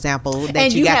with, for example, that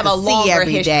And you you got have a to longer see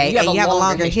every history. day, You have and you have a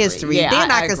longer history. history. Yeah, Then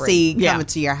I can agree. see Yeah. coming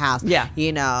to your house. Yeah.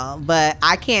 You know, but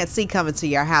I can't see coming to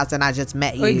your house and I just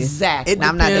met you. Exactly. And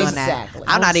I'm not doing Exactly. that.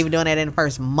 I'm not even doing that in the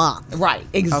first month. Right.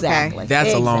 Exactly.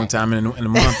 That's a long time. In a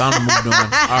month, I'm moving on. All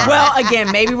right. Well,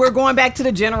 again, maybe we're going back to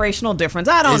the generational difference.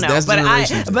 I don't know, That's but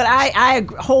generational I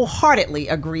wholeheartedly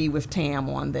agree with Tam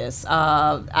on this.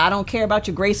 I don't care about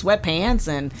your gray sweatpants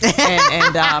and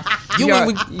your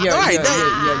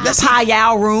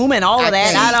pie-yow room and all of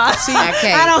that.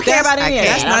 I don't care about any of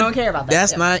that. I don't care about that.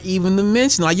 That's not even the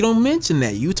mention. Like, you don't mention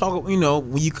that. You talk. You know,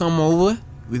 when you come over,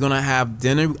 we're gonna have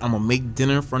dinner. I'm gonna make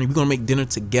dinner in front of you. We're gonna make dinner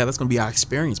together. It's gonna be our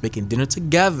experience making dinner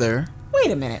together. Wait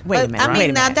a minute. I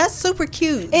mean, now that's super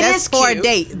cute. That's is for cute. a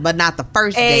date, but not the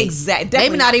first date. Exactly.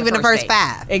 Maybe not even the first date.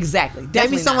 5. Exactly. Maybe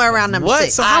Definitely somewhere not. around number What?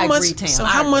 6. So how I much? agree, Tam. So I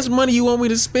how much money you want me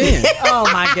to spend? Oh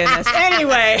my goodness.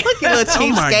 Anyway, Look at little Oh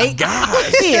my cheapskate.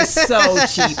 God. he is so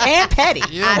cheap and petty.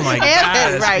 Oh my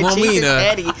God. Right, cheap and Momina.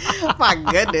 petty. My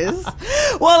goodness.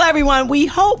 Well, everyone, we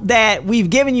hope that we've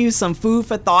given you some food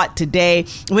for thought today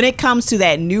when it comes to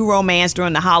that new romance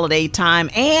during the holiday time.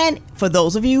 And for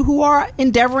those of you who are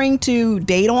endeavoring to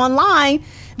date online,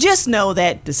 just know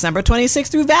that December 26th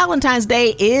through Valentine's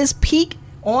Day is peak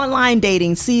online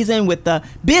dating season, with the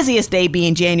busiest day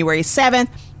being January 7th.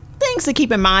 Things to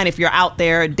keep in mind if you're out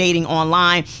there dating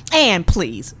online. And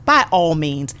please, by all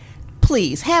means,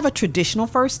 please have a traditional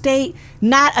first date,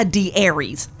 not a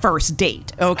D'Aries first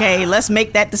date. Okay, let's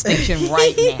make that distinction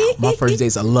right now. My first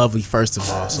date's a lovely, first of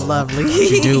all. So Lovely.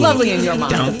 do Lovely it. in your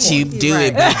mind. Don't you do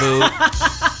Right. it, boo.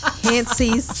 Hence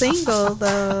he's single,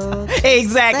 though.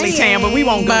 Exactly, Tam, but we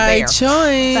won't go By there.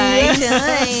 choice.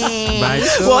 By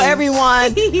choice. Well,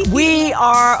 everyone, we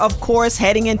are, of course,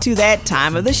 heading into that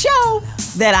time of the show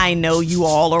that I know you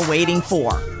all are waiting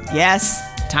for. Yes,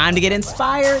 time to get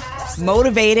inspired,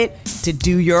 motivated to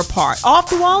do your part. Off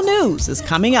the Wall News is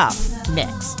coming up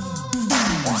next.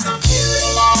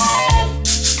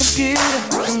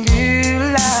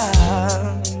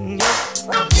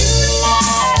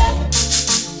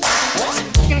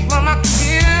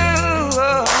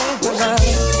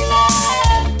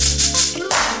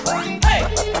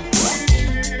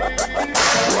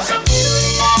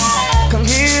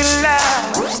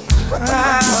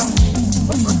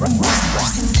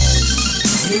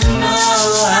 You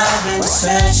know I've been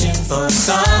searching for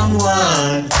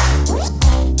someone who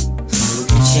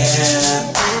can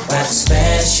share that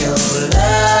special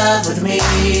love with me.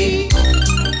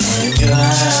 And your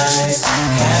eyes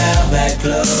have that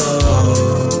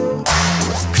glow.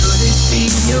 Could it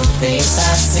be your face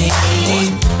I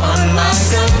see on my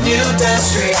computer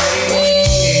screen?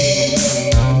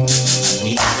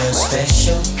 Need a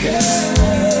special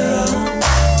girl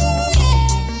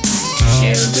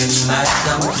sharing my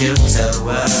computer computer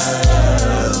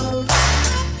world. I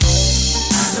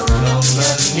no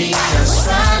longer need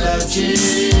astrology.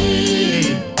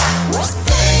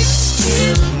 Thanks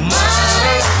to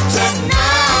modern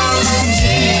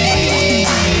technology.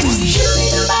 Shoot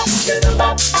it up,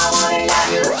 I wanna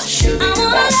love you. Shoot it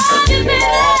up,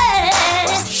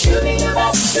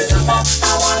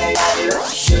 I wanna love you.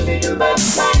 Shoot it up,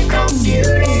 my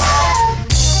computer.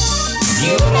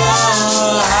 You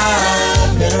know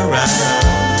I've been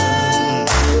around,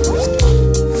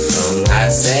 from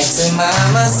hot sexy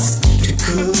mamas to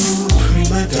cool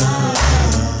prima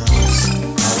donnas. I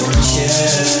wanna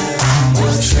share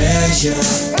your treasure,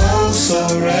 oh so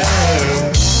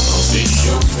rare. I'll see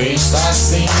your face I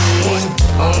see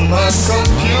on my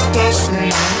computer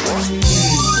screen.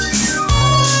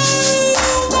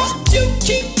 You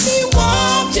keep me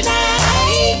warm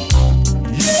tonight.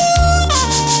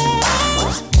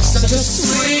 Such a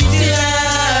sweet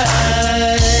delight.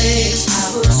 I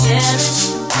will cherish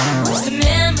the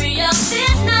memory of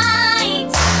this night.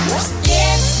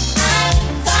 Yes, I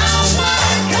found my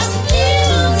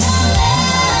computer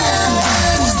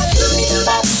love.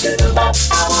 Shoot it up,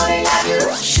 I wanna love you.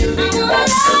 Shoot it up,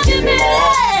 computer.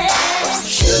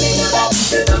 Shoot it up,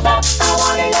 I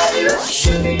wanna love you.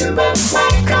 Shoot it up, my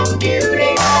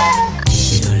computer.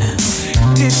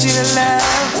 Digital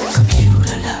love,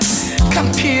 computer love,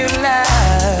 computer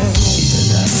love,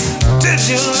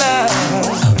 digital love,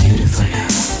 oh beautiful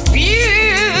love,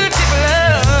 beautiful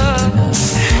love,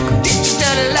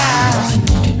 digital love,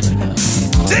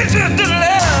 digital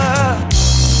love.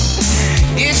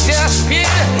 It's just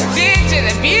beautiful,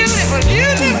 digital, beautiful,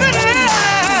 beautiful love.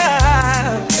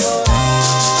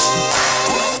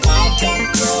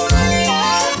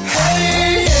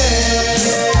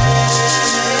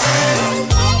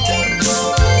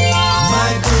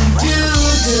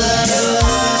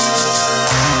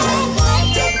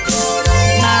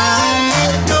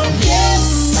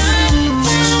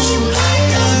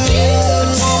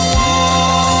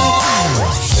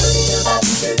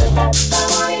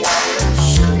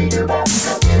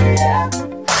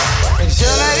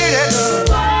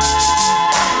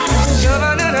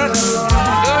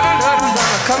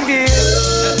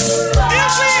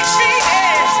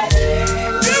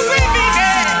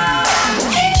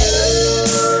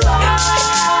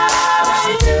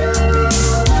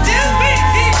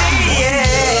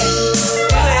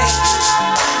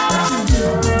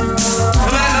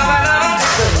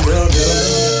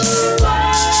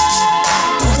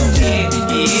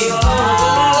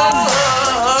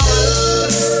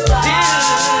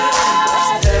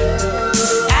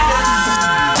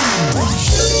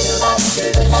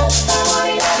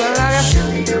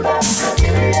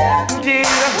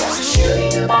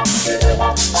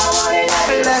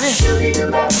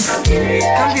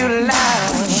 Computer love.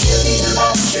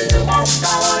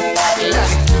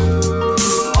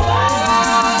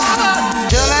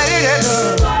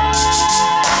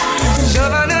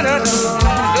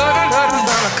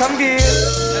 Come here.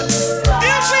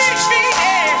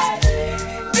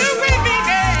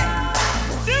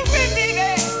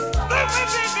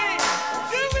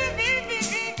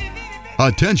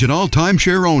 Attention all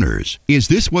timeshare owners. Is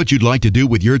this what you'd like to do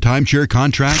with your timeshare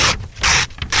contract?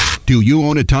 Do you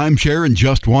own a timeshare and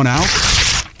just want out?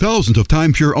 Thousands of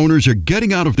timeshare owners are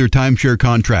getting out of their timeshare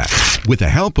contracts. With the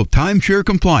help of Timeshare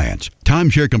Compliance,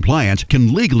 Timeshare Compliance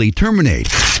can legally terminate,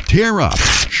 tear up,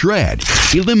 shred,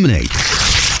 eliminate,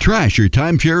 trash your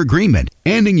timeshare agreement,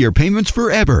 ending your payments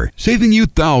forever, saving you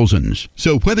thousands.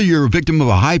 So whether you're a victim of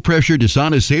a high-pressure,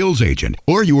 dishonest sales agent,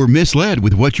 or you were misled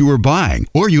with what you were buying,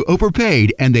 or you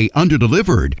overpaid and they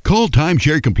underdelivered, call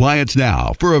Timeshare Compliance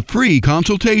now for a free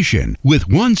consultation. With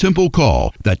one simple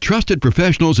call, the trusted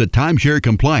professionals at Timeshare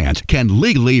Compliance can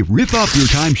legally rip up your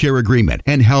timeshare agreement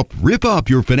and help rip up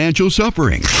your financial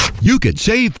suffering. You could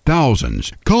save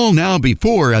thousands. Call now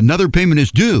before another payment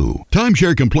is due.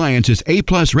 Timeshare Compliance is A+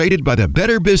 rated by the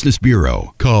Better Business Bureau.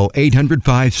 Call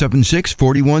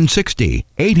 800-576-4160.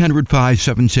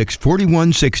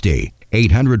 800-576-4160.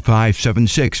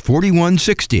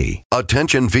 800-576-4160.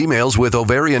 Attention females with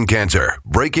ovarian cancer.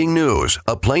 Breaking news.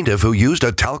 A plaintiff who used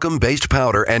a talcum-based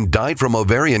powder and died from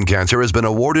ovarian cancer has been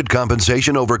awarded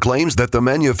compensation over claims that the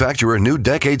manufacturer knew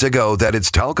decades ago that its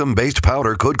talcum-based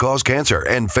powder could cause cancer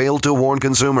and failed to warn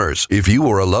consumers. If you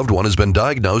or a loved one has been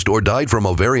diagnosed or died from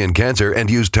ovarian cancer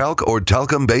and used talc or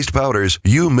talcum-based powders,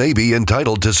 you may be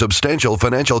entitled to substantial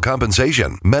financial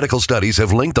compensation. Medical studies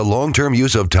have linked the long-term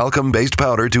use of talcum-based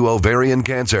powder to ovarian ovarian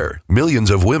cancer. Millions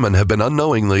of women have been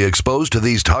unknowingly exposed to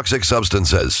these toxic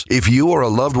substances. If you or a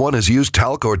loved one has used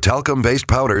talc or talcum-based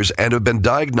powders and have been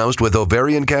diagnosed with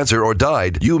ovarian cancer or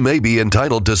died, you may be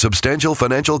entitled to substantial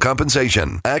financial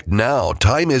compensation. Act now.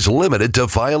 Time is limited to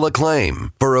file a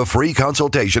claim. For a free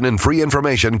consultation and free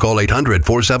information, call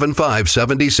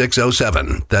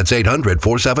 800-475-7607. That's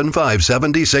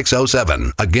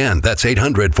 800-475-7607. Again, that's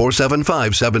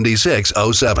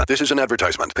 800-475-7607. This is an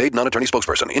advertisement. Paid non-attorney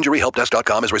spokesperson.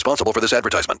 InjuryHelpDesk.com is responsible for this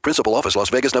advertisement. Principal office, Las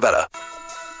Vegas, Nevada.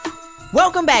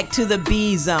 Welcome back to the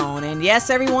B Zone. And yes,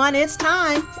 everyone, it's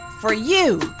time for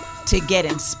you to get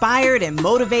inspired and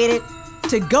motivated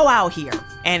to go out here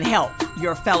and help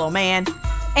your fellow man.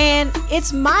 And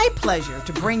it's my pleasure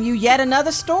to bring you yet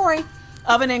another story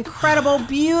of an incredible,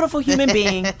 beautiful human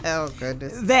being Oh,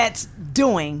 goodness. that's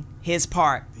doing his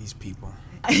part. These people.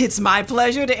 It's my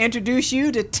pleasure to introduce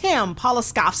you to Tim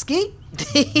Poloskovsky.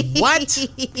 What?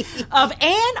 Of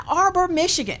Ann Arbor,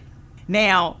 Michigan.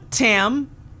 Now, Tim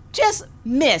just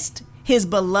missed his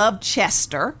beloved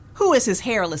Chester, who is his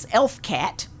hairless elf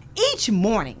cat, each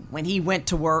morning when he went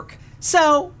to work.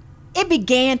 So it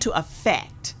began to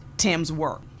affect Tim's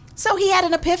work. So he had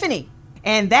an epiphany,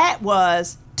 and that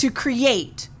was to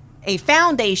create a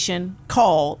foundation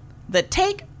called the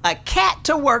Take a Cat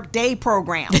to Work Day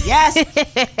program. Yes,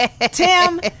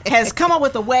 Tim has come up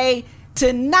with a way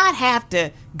to not have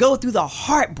to go through the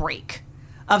heartbreak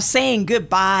of saying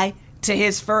goodbye to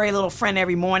his furry little friend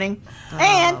every morning.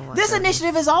 And this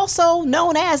initiative is also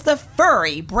known as the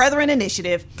Furry Brethren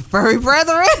Initiative. Furry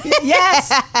brethren?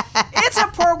 Yes, it's a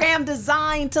program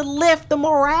designed to lift the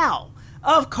morale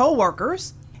of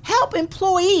coworkers, help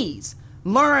employees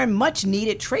learn much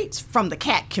needed traits from the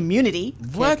cat community.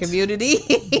 What? Cat community?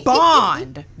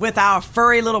 Bond with our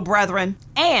furry little brethren,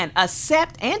 and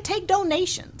accept and take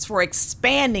donations for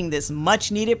expanding this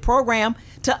much needed program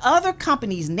to other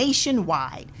companies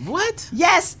nationwide. What?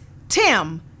 Yes,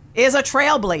 Tim is a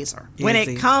trailblazer when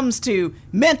it comes to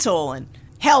mental and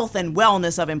health and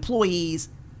wellness of employees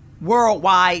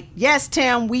worldwide. Yes,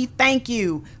 Tim, we thank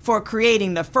you for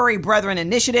creating the Furry Brethren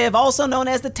Initiative, also known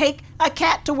as the Take a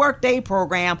Cat to Work Day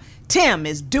program. Tim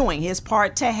is doing his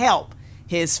part to help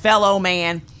his fellow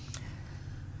man.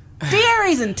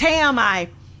 Dearies and Tam, I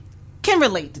can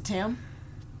relate to Tim.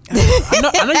 I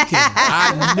know you can.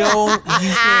 I know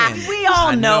you can. We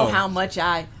all know how much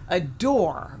I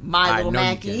adore my little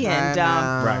Mackie, and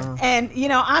Right. and you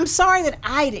know, I'm sorry that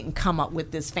I didn't come up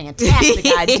with this fantastic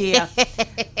idea.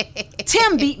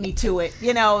 Tim beat me to it.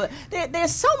 You know,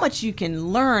 there's so much you can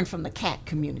learn from the cat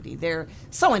community. They're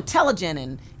so intelligent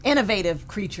and innovative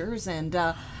creatures, and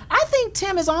I think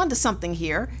Tim is onto something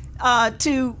here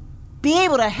to be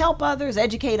able to help others,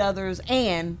 educate others,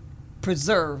 and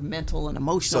preserve mental and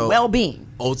emotional well-being.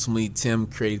 Ultimately, Tim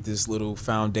created this little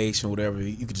foundation, whatever.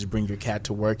 You could just bring your cat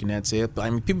to work and that's it. But I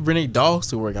mean, people bring their dogs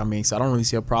to work. I mean, so I don't really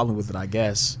see a problem with it, I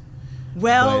guess.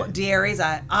 Well, dearies,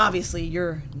 obviously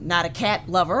you're not a cat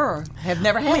lover or have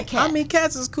never had a cat. I mean,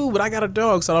 cats is cool, but I got a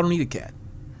dog, so I don't need a cat.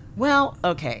 Well,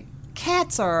 okay.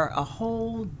 Cats are a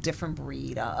whole different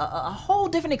breed, a whole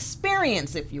different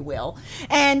experience, if you will.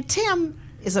 And Tim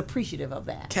is appreciative of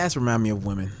that. Cats remind me of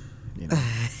women. You know,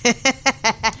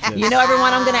 you know,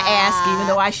 everyone, I'm going to ask, even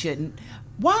though I shouldn't.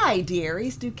 Why,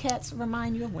 dearies, do cats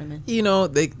remind you of women? You know,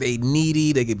 they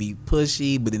needy, they could be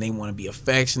pushy, but then they want to be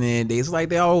affectionate. It's like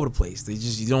they're all over the place. They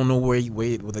just, you don't know where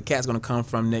the cat's going to come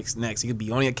from next. It could be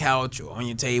on your couch or on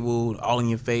your table, all in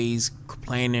your face,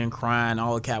 complaining and crying.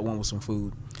 All the cat wants was some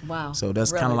food. Wow. So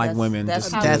that's kind of like women.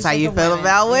 That's how you feel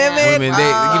about women? Women,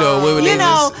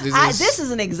 This is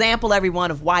an example,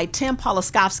 everyone, of why Tim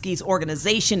Poloskovsky's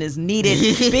organization is needed,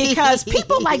 because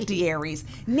people like Dearies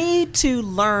need to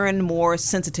learn more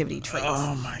sensitivity traits.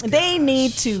 Oh my gosh. They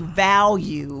need to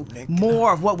value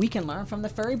more of what we can learn from the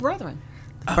furry brethren.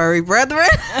 Furry brethren?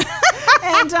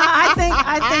 And I think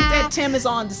that Tim is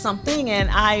on to something, and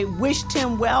I wish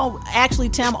Tim well. Actually,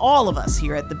 Tim, all of us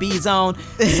here at the B Zone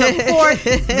support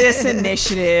this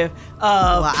initiative.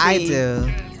 I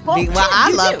do.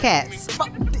 I love cats.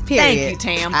 Period. Thank you,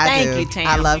 Tam. Thank you, Tam.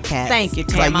 I love cats. Thank you,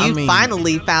 Tam. Like you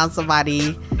finally found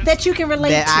somebody that you can relate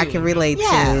to. That I can relate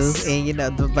to. And you know,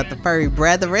 but the furry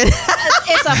brethren.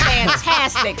 It's a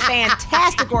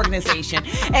fantastic organization.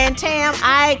 And Tam,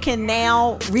 I can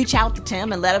now reach out to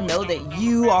Tim and let him know that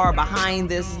you are behind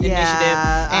this initiative.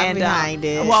 I'm behind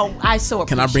it. Well, I so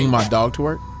appreciate Can I bring my that. dog to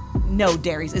work? No,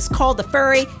 Darius. It's called the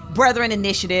Furry Brethren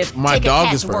Initiative. My Take dog a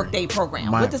Cat is to furry. Work Day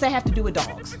program. What does that have to do with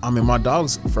dogs? I mean, my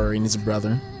dog's furry and it's a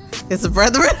brother. It's a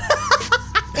brethren?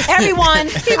 Everyone,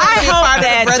 I hope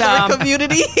that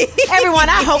community. everyone,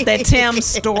 I hope that Tim's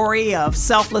story of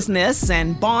selflessness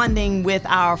and bonding with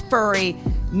our furry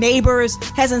neighbors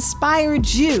has inspired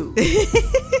you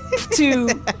to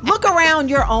look around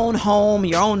your own home,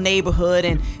 your own neighborhood,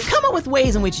 and come up with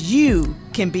ways in which you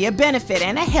can be a benefit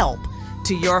and a help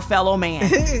to your fellow man.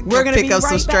 We're going to pick up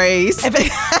some strays.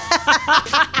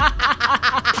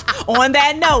 On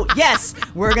that note, yes,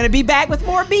 we're going to be back with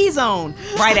more B-Zone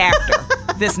right after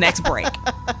this next break.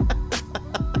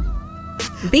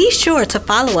 Be sure to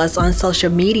follow us on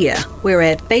social media. We're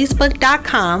at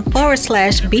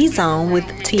facebook.com/BZone with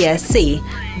TSC.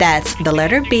 That's the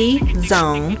letter B,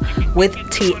 Zone, with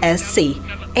TSC.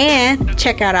 And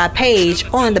check out our page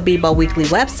on the Bebo Weekly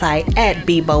website at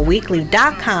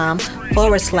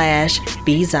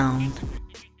beboweekly.com/BZone.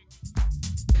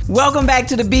 Welcome back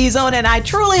to the B-Zone, and I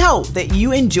truly hope that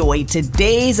you enjoyed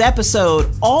today's episode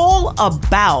all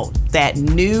about that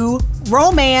new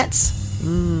romance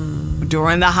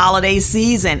during the holiday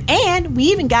season. And we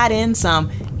even got in some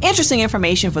interesting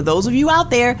information for those of you out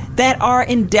there that are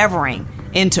endeavoring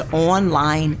into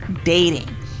online dating.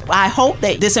 I hope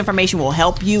that this information will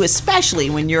help you, especially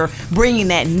when you're bringing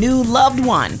that new loved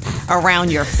one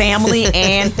around your family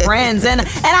and friends. And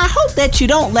I hope that you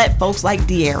don't let folks like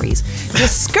Dearies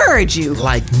discourage you.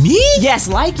 Like me? Yes,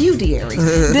 like you, Dearies.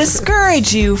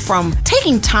 Discourage you from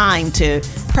taking time to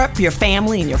prep your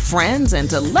family and your friends and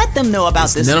to let them know about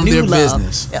this new love. None of their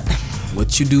business.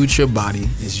 What you do with your body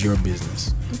is your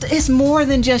business. It's more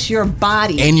than just your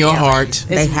body. And your heart.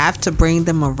 They have to bring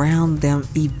them around them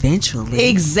eventually.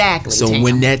 Exactly. So Tam.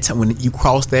 when you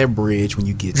cross that bridge, when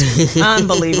you get to it.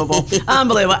 Unbelievable.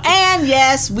 Unbelievable. And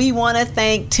yes, we want to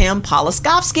thank Tim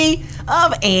Poloskovsky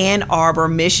of Ann Arbor,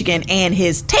 Michigan, and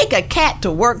his Take a Cat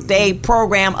to Work Day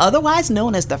program, otherwise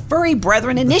known as the Furry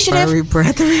Brethren Initiative. Furry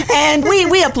Brethren. And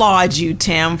we applaud you,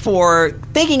 Tim, for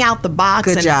thinking out the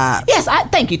box. Good job. Yes,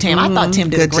 thank you, Tim. I thought Tim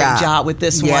did a great job with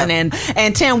this one. And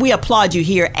Tim, we applaud you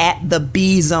here at the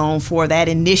B-Zone for that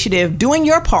initiative, doing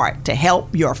your part to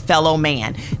help your fellow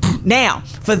man. Now,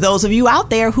 for those of you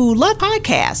out there who love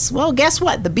podcasts, well, guess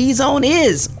what? The B-Zone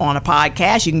is on a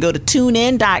podcast. You can go to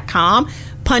tunein.com,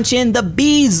 punch in the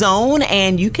B-Zone,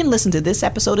 and you can listen to this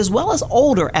episode as well as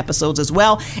older episodes as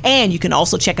well. And you can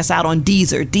also check us out on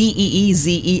Deezer,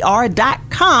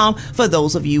 DEEZER.com for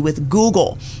those of you with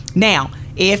Google. Now,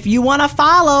 if you want to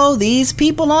follow these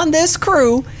people on this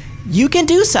crew, you can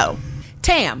do so.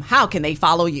 Tam, how can they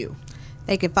follow you?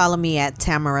 They can follow me at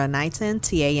Tamara Knighton,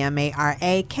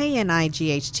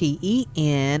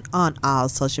 TAMARAKNIGHTEN, on all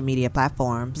social media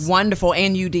platforms. Wonderful.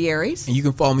 And you, Dearies? And you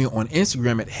can follow me on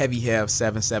Instagram at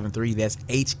HeavyHev773. That's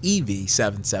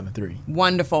HEV773.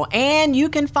 Wonderful. And you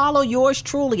can follow yours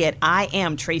truly at I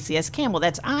am Traci S. Campbell.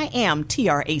 That's I am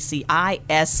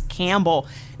TRACIS Campbell.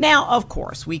 Now, of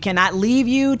course, we cannot leave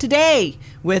you today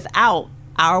without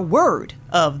our word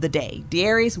of the day.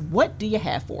 Dearies, what do you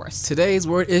have for us? Today's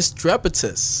word is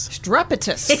strepitous.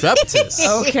 Strepitous. Strepitous.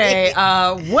 Okay.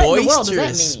 What in the world does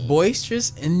that mean?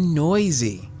 Boisterous and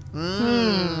noisy.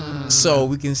 So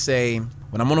we can say,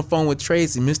 when I'm on the phone with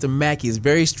Traci, Mr. Mackey is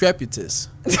very strepitous.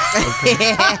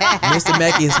 Okay. Mr.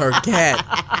 Mackey is her cat.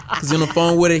 He's on the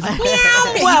phone with her. He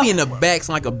be in the back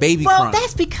like a baby crying. Well,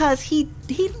 that's because he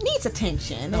needs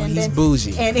attention. No, he's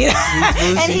bougie. And he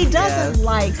doesn't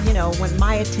like, when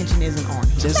my attention isn't on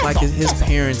him. Just like his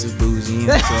parents is bougie.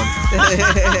 And so,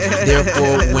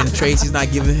 therefore, when Traci's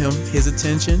not giving him his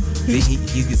attention, he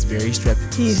gets very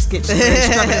strepitous. He gets very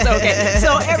strepitous. Okay.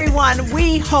 So, everyone,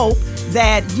 we hope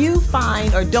that you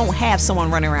find or don't have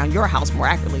someone running around your house, more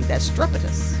accurately, that's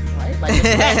strepitous. Right? Like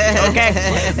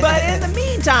okay. But in the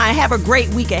meantime, have a great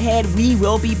week ahead. We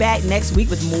will be back next week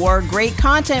with more great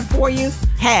content for you.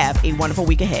 Have a wonderful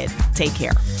week ahead. Take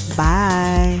care.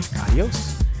 Bye. Adios.